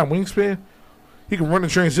 6'9" wingspan. He can run in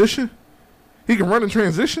transition.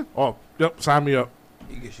 Oh, yep, sign me up.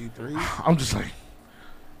 He can shoot threes. I'm just like,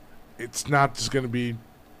 it's not just going to be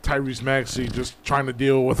Tyrese Maxey just trying to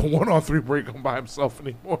deal with a 1-on-3 break on by himself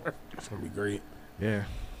anymore. It's gonna be great. Yeah.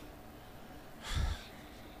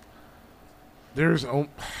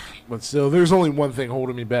 But still, there's only one thing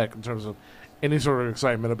holding me back in terms of any sort of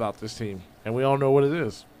excitement about this team, and we all know what it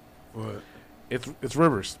is. What? It's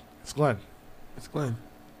Rivers. It's Glenn. It's Glenn.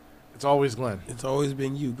 It's always Glenn. It's always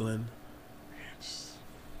been you, Glenn.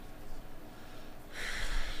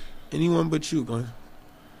 Anyone but you, Glenn.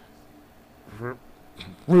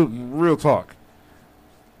 Real talk.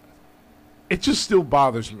 It just still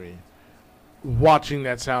bothers me watching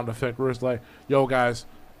that sound effect where it's like, yo, guys,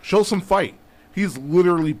 show some fight. He's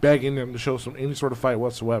literally begging them to show any sort of fight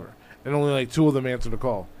whatsoever. And only like 2 of them answered the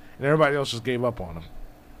call. And everybody else just gave up on him.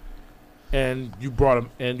 And you brought him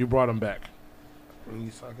back. When you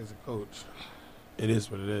suck as a coach, it is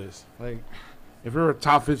what it is. Like, if you're a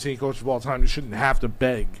top 15 coach of all time, you shouldn't have to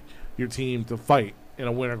beg your team to fight in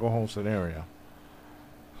a win-or-go-home scenario.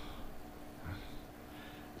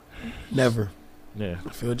 Never. Yeah.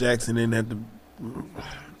 Phil Jackson didn't have to.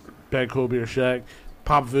 Beg Kobe or Shaq.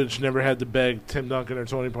 Popovich never had to beg Tim Duncan or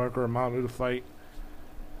Tony Parker or Manu to fight.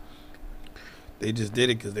 They just did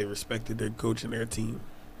it because they respected their coach and their team.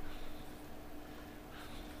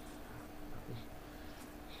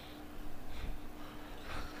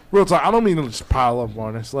 Real talk, I don't mean to just pile up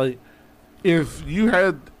on this. Like, if you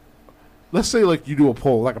had, let's say, like, you do a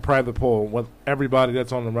poll, like a private poll, with everybody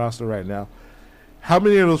that's on the roster right now, how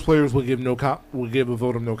many of those players will give a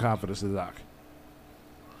vote of no confidence to Doc?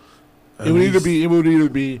 It would either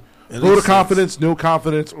be vote of confidence, no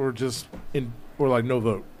confidence, or just or like no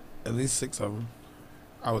vote. At least 6 of them,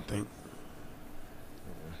 I would think.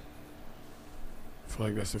 I feel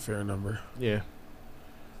like that's a fair number. Yeah.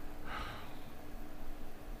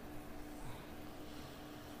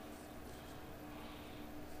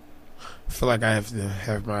 I feel like I have to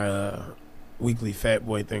have my weekly fat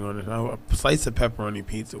boy thing on it. A slice of pepperoni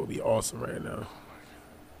pizza would be awesome right now.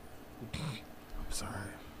 I'm sorry.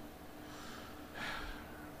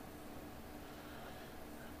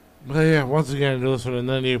 But yeah, once again, you're listening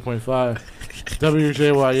to 98.5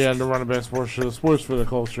 WJYN, the Running Back Sports Show, sports for the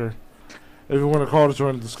culture. If you want to call to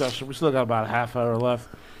join the discussion, we still got about a half hour left.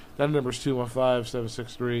 That number is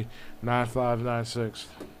 215-763-9596.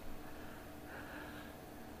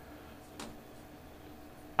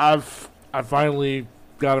 I finally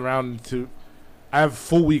got around to. I have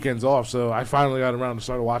full weekends off, so I finally got around to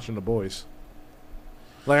start watching The Boys.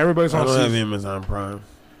 Like everybody's on. I don't season. have Amazon Prime.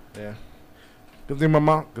 Yeah. Good thing my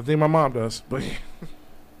mom does. But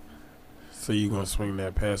So you gonna swing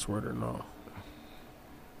that password or no?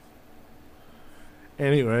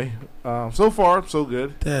 anyway, so far so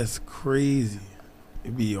good. That's crazy.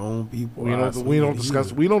 It be your own people. We don't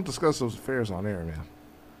discuss those affairs on air, man.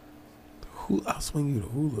 I'll swing you to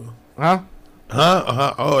Hulu. Huh?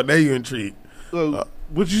 Huh? Oh, now you intrigued.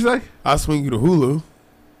 What'd you say? I'll swing you to Hulu.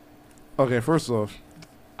 Okay, first off,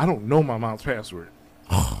 I don't know my mom's password.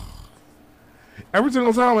 Every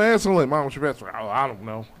single time I ask her, like, Mom, what's your password? Oh, I don't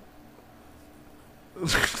know.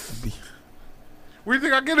 Where do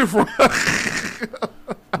you think I get it from?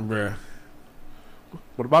 Bruh.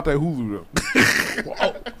 What about that Hulu,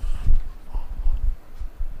 though?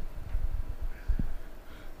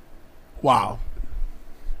 Wow.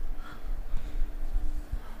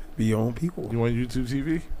 Be your own people. You want YouTube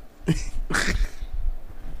TV?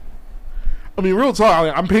 I mean, real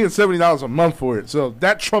talk, I'm paying $70 a month for it, so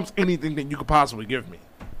that trumps anything that you could possibly give me.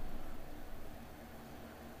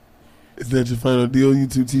 Is that your final deal,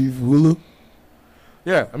 YouTube TV for Hulu?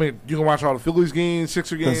 Yeah, I mean, you can watch all the Phillies games,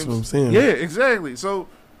 Sixer games. That's what I'm saying. Yeah, exactly. So,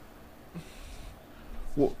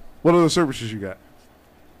 what other services you got?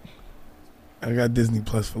 I got Disney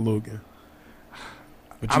Plus for Logan.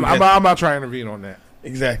 But I'm not trying to intervene on that.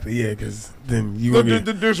 Exactly, yeah, because then you There- gonna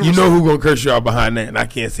there- get, there's a you know result. who gonna curse you out behind that, and I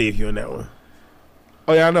can't save you on that one.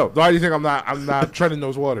 Oh yeah, I know. Why do you think I'm not treading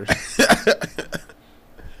those waters?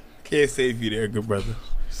 Can't save you there, good brother.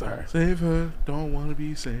 Sorry. Save her, don't want to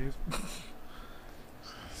be saved.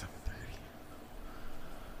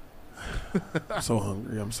 7:30. I'm so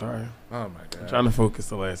hungry. I'm sorry. Oh my god. I'm trying to focus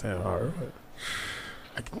the last half hour. But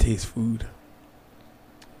I can taste food.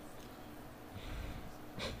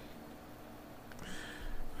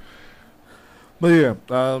 But yeah,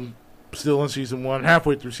 still in season 1,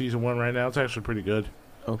 halfway through season 1 right now. It's actually pretty good.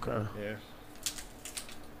 Okay. Yeah.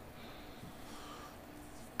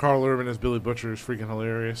 Carl Urban as Billy Butcher is freaking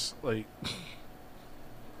hilarious. Like,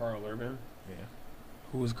 Carl Urban. yeah,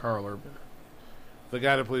 Who is Carl Urban? the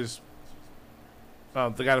guy that plays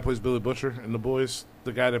Billy Butcher in The Boys,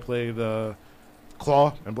 the guy that played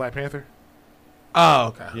Claw in Black Panther. Oh,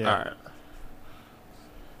 okay. Yeah. All right.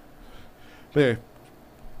 But yeah,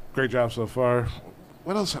 great job so far.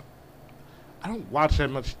 What else? I don't watch that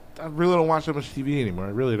much. I really don't watch that much TV anymore. I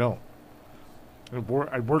really don't.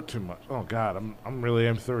 I work too much. Oh God, I'm really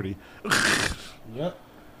M30. Yep.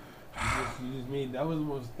 You just made that was the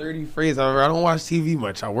most 30 phrase I've ever. I don't watch TV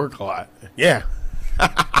much. I work a lot. Yeah.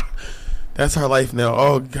 That's our life now.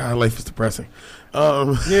 Oh God, life is depressing.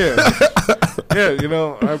 Yeah, yeah. You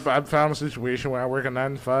know, I've found a situation where I work a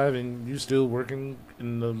 9 to 5, and you still working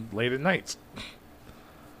in the late at nights.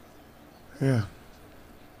 Yeah.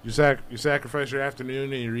 You sacrifice your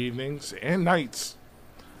afternoon and your evenings and nights.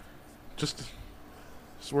 Just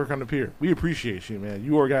work on the pier. We appreciate you, man.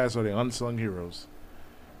 You guys are the unsung heroes.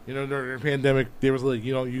 You know, during the pandemic, there was like,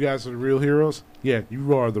 you know, you guys are the real heroes. Yeah,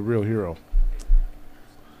 you are the real hero.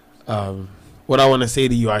 What I want to say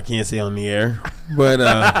to you, I can't say on the air, but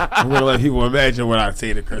I'm gonna let people imagine what I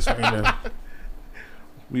say to Chris right now.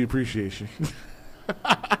 We appreciate you.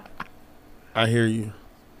 I hear you.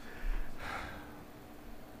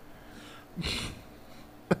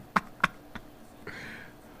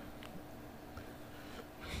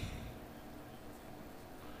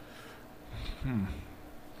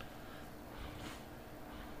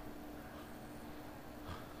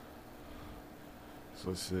 So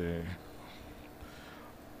let's see.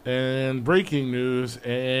 And breaking news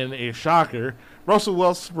and a shocker, Russell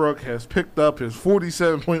Westbrook has picked up his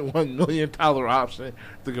 $47.1 million option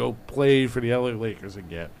to go play for the LA Lakers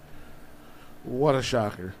again. What a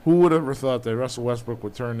shocker. Who would have ever thought that Russell Westbrook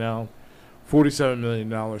would turn down $47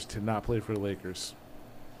 million to not play for the Lakers?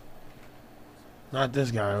 Not this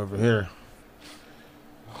guy over here.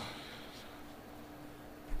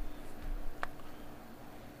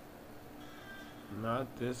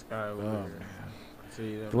 Not this guy over Oh, here. man.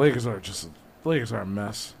 See that? The Lakers are a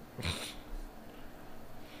mess.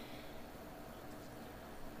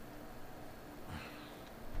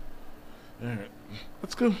 All right,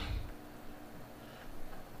 let's go.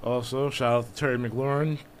 Also, shout out to Terry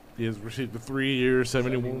McLaurin. He has received a 3-year,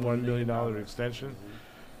 $71 million extension.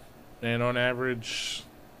 And on average,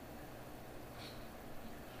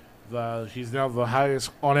 he's now the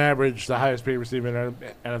highest paid receiver in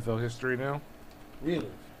NFL history now. Really?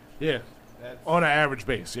 Yeah, That's, on an average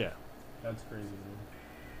base, yeah. that's crazy,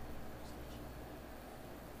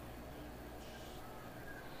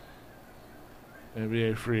 man.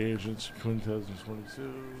 NBA free agents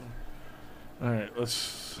 2022. All right,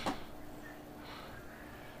 let's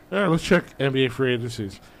check NBA free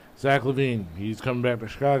agencies. Zach LaVine, he's coming back to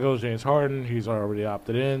Chicago. James Harden, he's already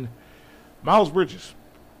opted in. Miles Bridges,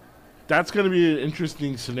 that's going to be an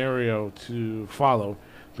interesting scenario to follow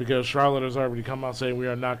because Charlotte has already come out saying we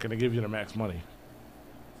are not going to give you the max money.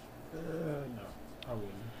 No, I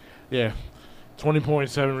wouldn't. Yeah,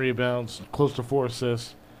 20.7 rebounds, close to 4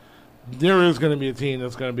 assists. There is going to be a team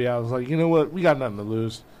that's going to be out. It's like, you know what? We got nothing to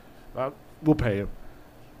lose. We'll pay him.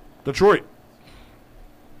 Detroit.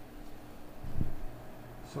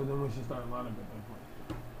 So then we should start lineup at that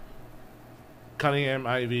point. Cunningham,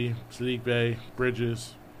 Ivy, Sadiq Bey,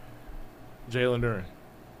 Bridges, Jalen Duren.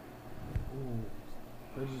 Ooh,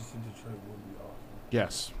 Bridges to Detroit would be awesome.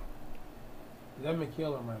 Yes. Is that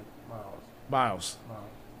McHale or Miles? Miles. Miles.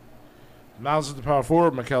 Miles is the power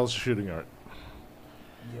forward. McHale's the shooting guard.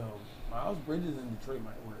 Yo, Miles Bridges in Detroit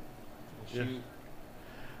might work. Yeah. Shoot.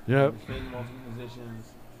 Yep. Defend multiple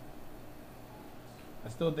positions. I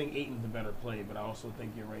still think Ayton's the better play, but I also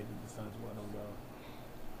think you're right that the Suns will let him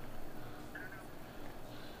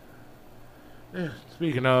go. Yeah.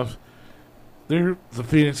 Speaking of, the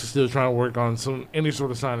Phoenix is still trying to work on any sort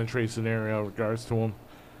of sign and trade scenario in regards to him.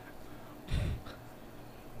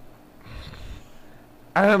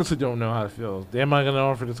 I honestly don't know how to feel. Am I going to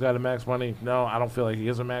offer this guy the max money? No, I don't feel like he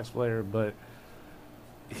is a max player, but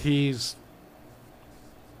he's.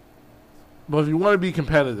 But if you want to be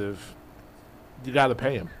competitive, you got to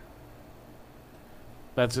pay him.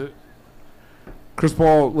 That's it. Chris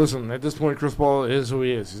Paul, listen, at this point, Chris Paul is who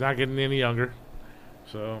he is. He's not getting any younger.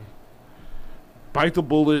 So, bite the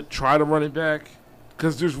bullet, try to run it back,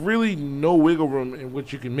 because there's really no wiggle room in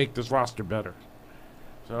which you can make this roster better.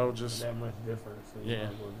 So, just. That much difference. So you Yeah.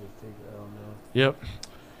 might as well just take it out now. Yep.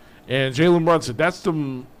 And Jalen Brunson, that's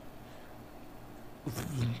the.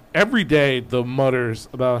 Every day, the mutters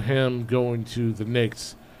about him going to the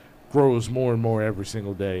Knicks grows more and more every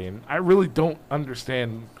single day. And I really don't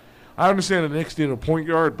understand. I understand the Knicks need a point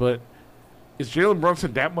guard, but is Jalen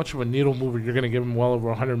Brunson that much of a needle mover you're going to give him well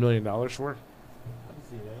over $100 million for? I can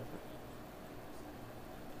see that.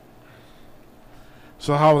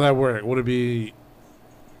 So how would that work? Would it be...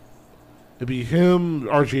 It'd be him,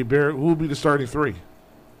 R.J. Barrett. Who would be the starting three?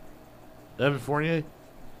 Evan Fournier?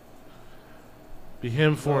 Be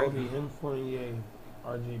him, So it'll Fournier, be him, Fournier,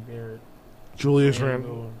 R.J. Barrett, Julius Randle,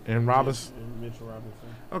 Randle, and Robinson. and Mitchell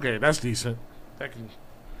Robinson. Okay, that's decent. That can...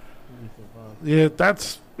 Decent, fine. Yeah,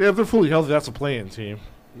 if they're fully healthy, that's a play-in team.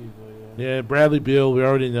 Easily, Yeah, Bradley Beal, we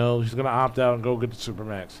already know he's going to opt out and go get the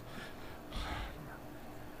Supermax.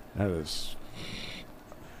 That is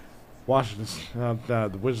Washington's.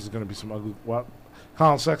 The Wizards are going to be some ugly.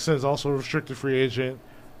 Colin Sexton is also a restricted free agent.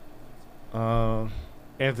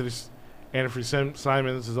 Anthony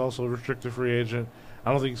Simons is also a restricted free agent.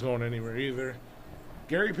 I don't think he's going anywhere either.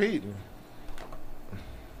 Gary Payton.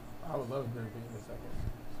 I would love Gary Payton in a second.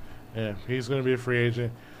 Yeah, he's going to be a free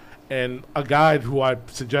agent. And a guy who I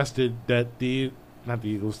suggested that the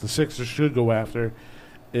Sixers should go after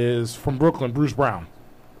is from Brooklyn, Bruce Brown.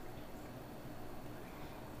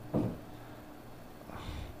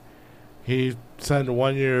 He signed a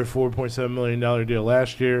 1-year, $4.7 million deal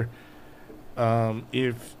last year.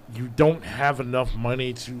 If you don't have enough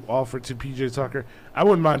money to offer to PJ Tucker, I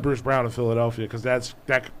wouldn't mind Bruce Brown in Philadelphia because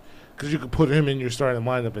you could put him in your starting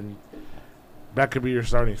lineup and that could be your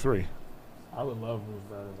starting three. I would love Bruce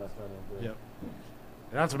Brown as I started with. Yep.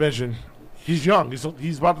 And not to mention, he's young.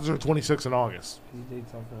 He's about to turn 26 in August. PJ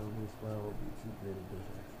Tucker and Bruce Brown would be two great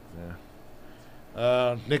additions.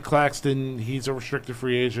 Yeah. Nick Claxton, he's a restricted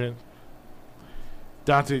free agent.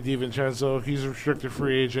 Dante DiVincenzo, he's a restricted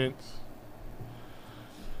free agent.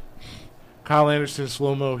 Kyle Anderson,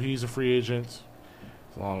 slow-mo, he's a free agent.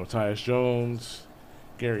 Along with Tyus Jones,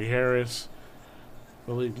 Gary Harris,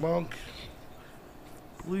 Malik Monk.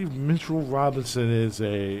 I believe Mitchell Robinson is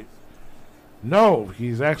a... No,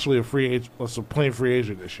 he's actually a free agent. Well, a plain free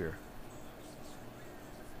agent this year.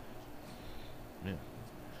 Yeah.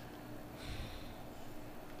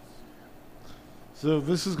 So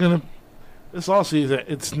this is going to... This offseason,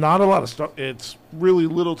 it's not a lot of stuff. It's really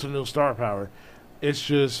little to no star power. It's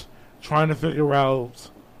just trying to figure out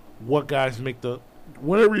what guys make the...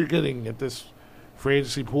 Whatever you're getting at this free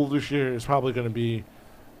agency pool this year is probably going to be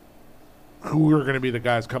who are going to be the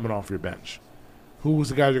guys coming off your bench. Who's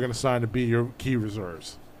the guys you're going to sign to be your key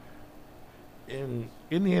reserves. In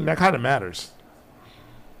the end, that kind of matters.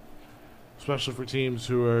 Especially for teams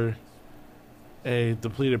who are a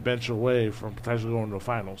depleted bench away from potentially going to the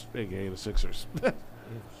finals, aka the Sixers. Yeah,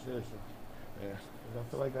 seriously. Yeah. 'Cause I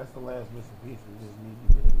feel like that's the last missing piece. We just need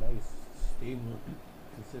to get a nice, stable,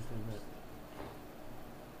 consistent bench.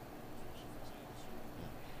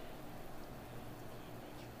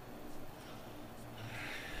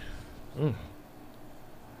 Mm.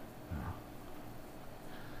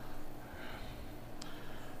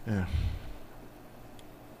 Yeah.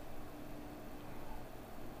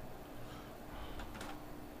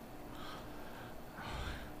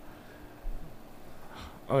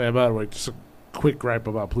 Oh yeah, by the way, just a quick gripe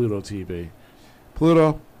about Pluto TV.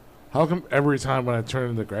 Pluto, how come every time when I turn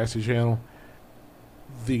to the Grassy channel,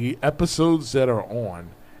 the episodes that are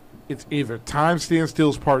on, it's either Time Stand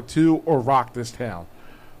Stills Part 2 or Rock This Town.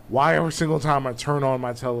 Why every single time I turn on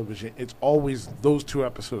my television, it's always those 2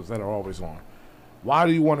 episodes that are always on? Why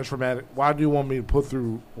do you want a traumatic? Why do you want me to put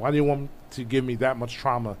through? Why do you want to give me that much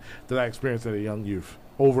trauma that I experienced at a young youth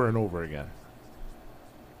over and over again?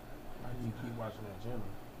 Why do you keep watching that channel?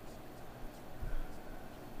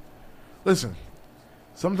 Listen,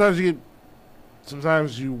 sometimes you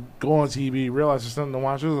go on TV, realize there's something to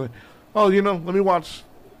watch. It's like, oh, let me watch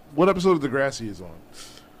what episode of Degrassi is on.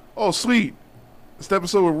 Oh, sweet, it's the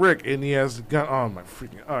episode with Rick, and he has the gun. Oh my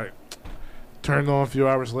freaking! All right, turned on a few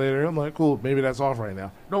hours later. I'm like, cool, maybe that's off right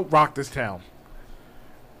now. Don't rock this town.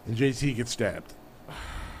 And JT gets stabbed.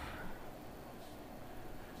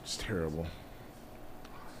 It's terrible.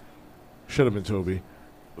 Should have been Toby.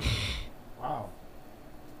 Wow.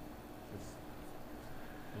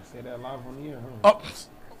 You say that live on the air, huh?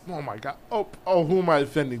 Oh my God. Oh, who am I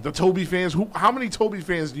offending? The Toby fans? How many Toby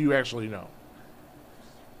fans do you actually know?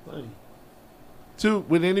 Plenty. 2,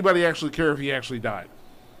 would anybody actually care if he actually died?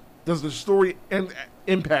 Does the story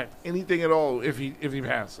impact anything at all if he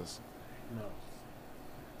passes? No.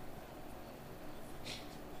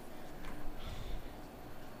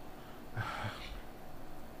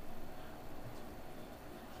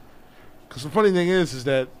 Because the funny thing is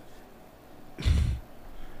that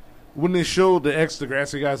when they showed the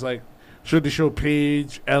ex-Degrassi guys, like, should they show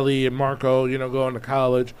Paige, Ellie, and Marco, going to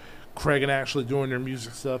college, Craig and Ashley doing their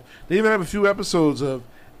music stuff. They even have a few episodes of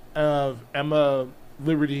Emma,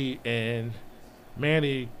 Liberty, and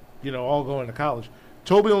Manny, all going to college.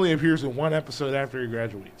 Toby only appears in 1 episode after he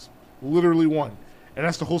graduates. Literally 1. And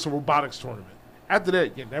that's to host a robotics tournament. After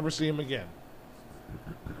that, you never see him again.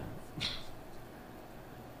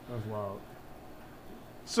 That's wild.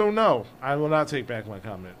 So, no, I will not take back my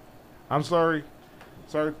comment. I'm sorry.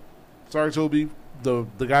 Sorry, Toby. The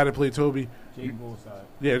guy that played Toby. Jake Goldside.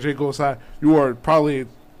 Yeah, Jake Goldside. You are probably a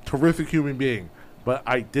terrific human being, but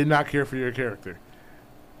I did not care for your character.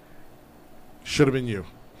 Should have been you.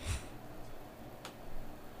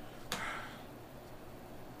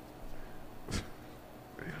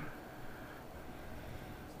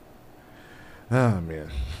 Oh, man.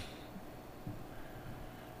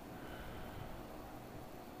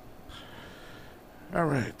 All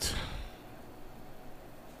right.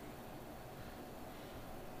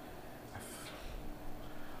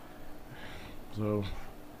 So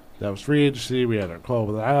that was free agency. We had our call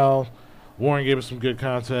with Al. Warren gave us some good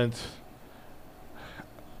content.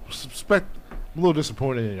 I'm a little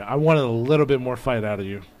disappointed in you. I wanted a little bit more fight out of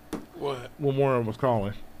you. What? When Warren was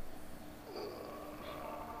calling.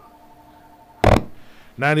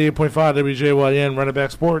 98.5 WJYN Running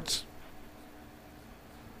Back Sports.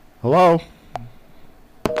 Hello.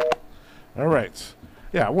 All right.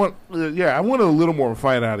 Yeah, I want a little more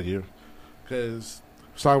fight out of you, because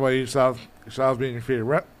I was talking about Styles being his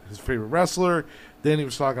favorite wrestler. Then he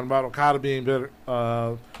was talking about Okada being better,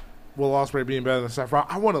 Will Ospreay being better than Seth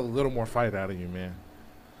Rollins. I want a little more fight out of you, man.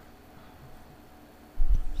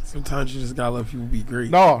 Sometimes you just gotta let people be great.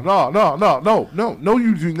 No,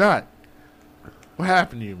 you do not. What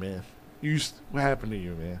happened to you, man? What happened to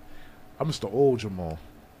you, man? I'm Mr. Old Jamal.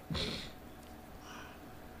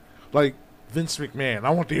 Like Vince McMahon. I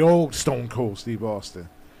want the old Stone Cold Steve Austin.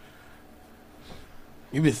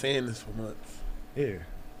 You've been saying this for months. Yeah.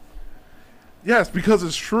 Yes, because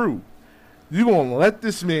it's true. You gonna let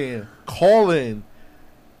this man call in,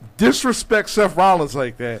 disrespect Seth Rollins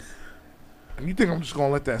like that, and you think I'm just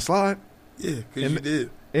gonna let that slide? Yeah, because you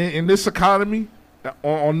did. In this economy,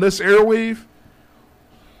 on this airwave?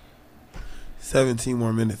 17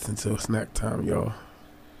 more minutes until snack time, y'all.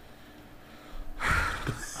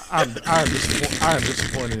 I am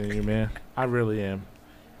disappointed in you, man. I really am.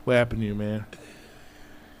 What happened to you, man?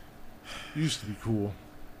 You used to be cool.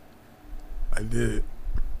 I did.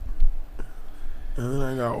 And then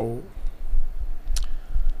I got old.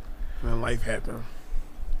 And then life happened.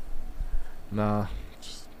 Nah.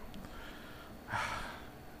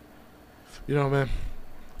 Man,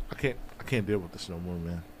 I can't deal with this no more,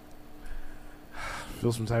 man.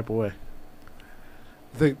 Feel some type of way.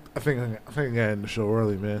 I think I got in the show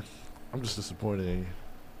early, man. I'm just disappointed in you.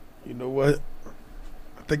 You know what?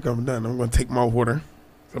 I think I'm done. I'm going to take my water.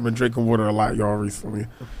 I've been drinking water a lot, y'all, recently.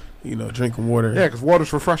 Drinking water. Yeah, because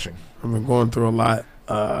water's refreshing. I've been going through a lot,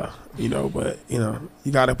 but, you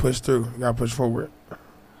got to push through. You got to push forward.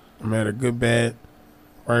 No matter good, bad,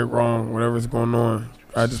 right, wrong, whatever's going on,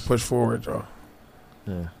 I just push forward, y'all.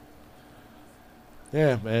 Yeah.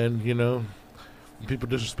 Yeah, man, when people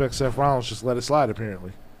disrespect Seth Rollins, just let it slide,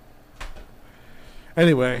 apparently.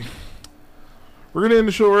 Anyway, we're going to end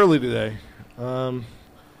the show early today.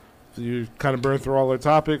 You kind of burned through all our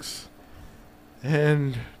topics.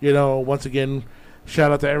 And, once again,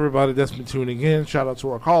 Shout out to everybody that's been tuning in. Shout out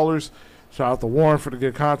to our callers. Shout out to Warren for the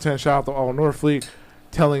good content. Shout out to All Northfleet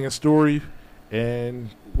telling a story. And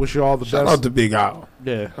wish you all the Shout best. out to Big Al.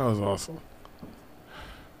 Yeah. That was awesome.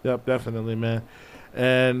 Yep, definitely, man.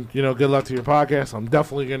 And, good luck to your podcast. I'm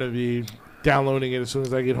definitely going to be downloading it as soon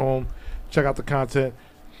as I get home. Check out the content.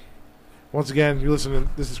 Once again, you're listening.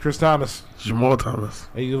 This is Chris Thomas. Jamal Thomas.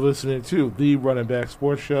 And you're listening to the Running Back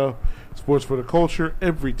Sports Show. Sports for the Culture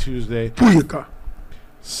every Tuesday, Booyaka.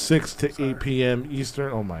 6 to 8 p.m.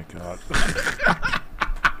 Eastern. Oh, my God.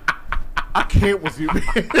 I can't with you,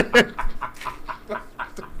 man.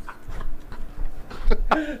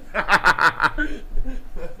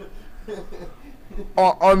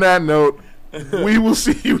 On that note, we will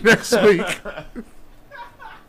see you next week.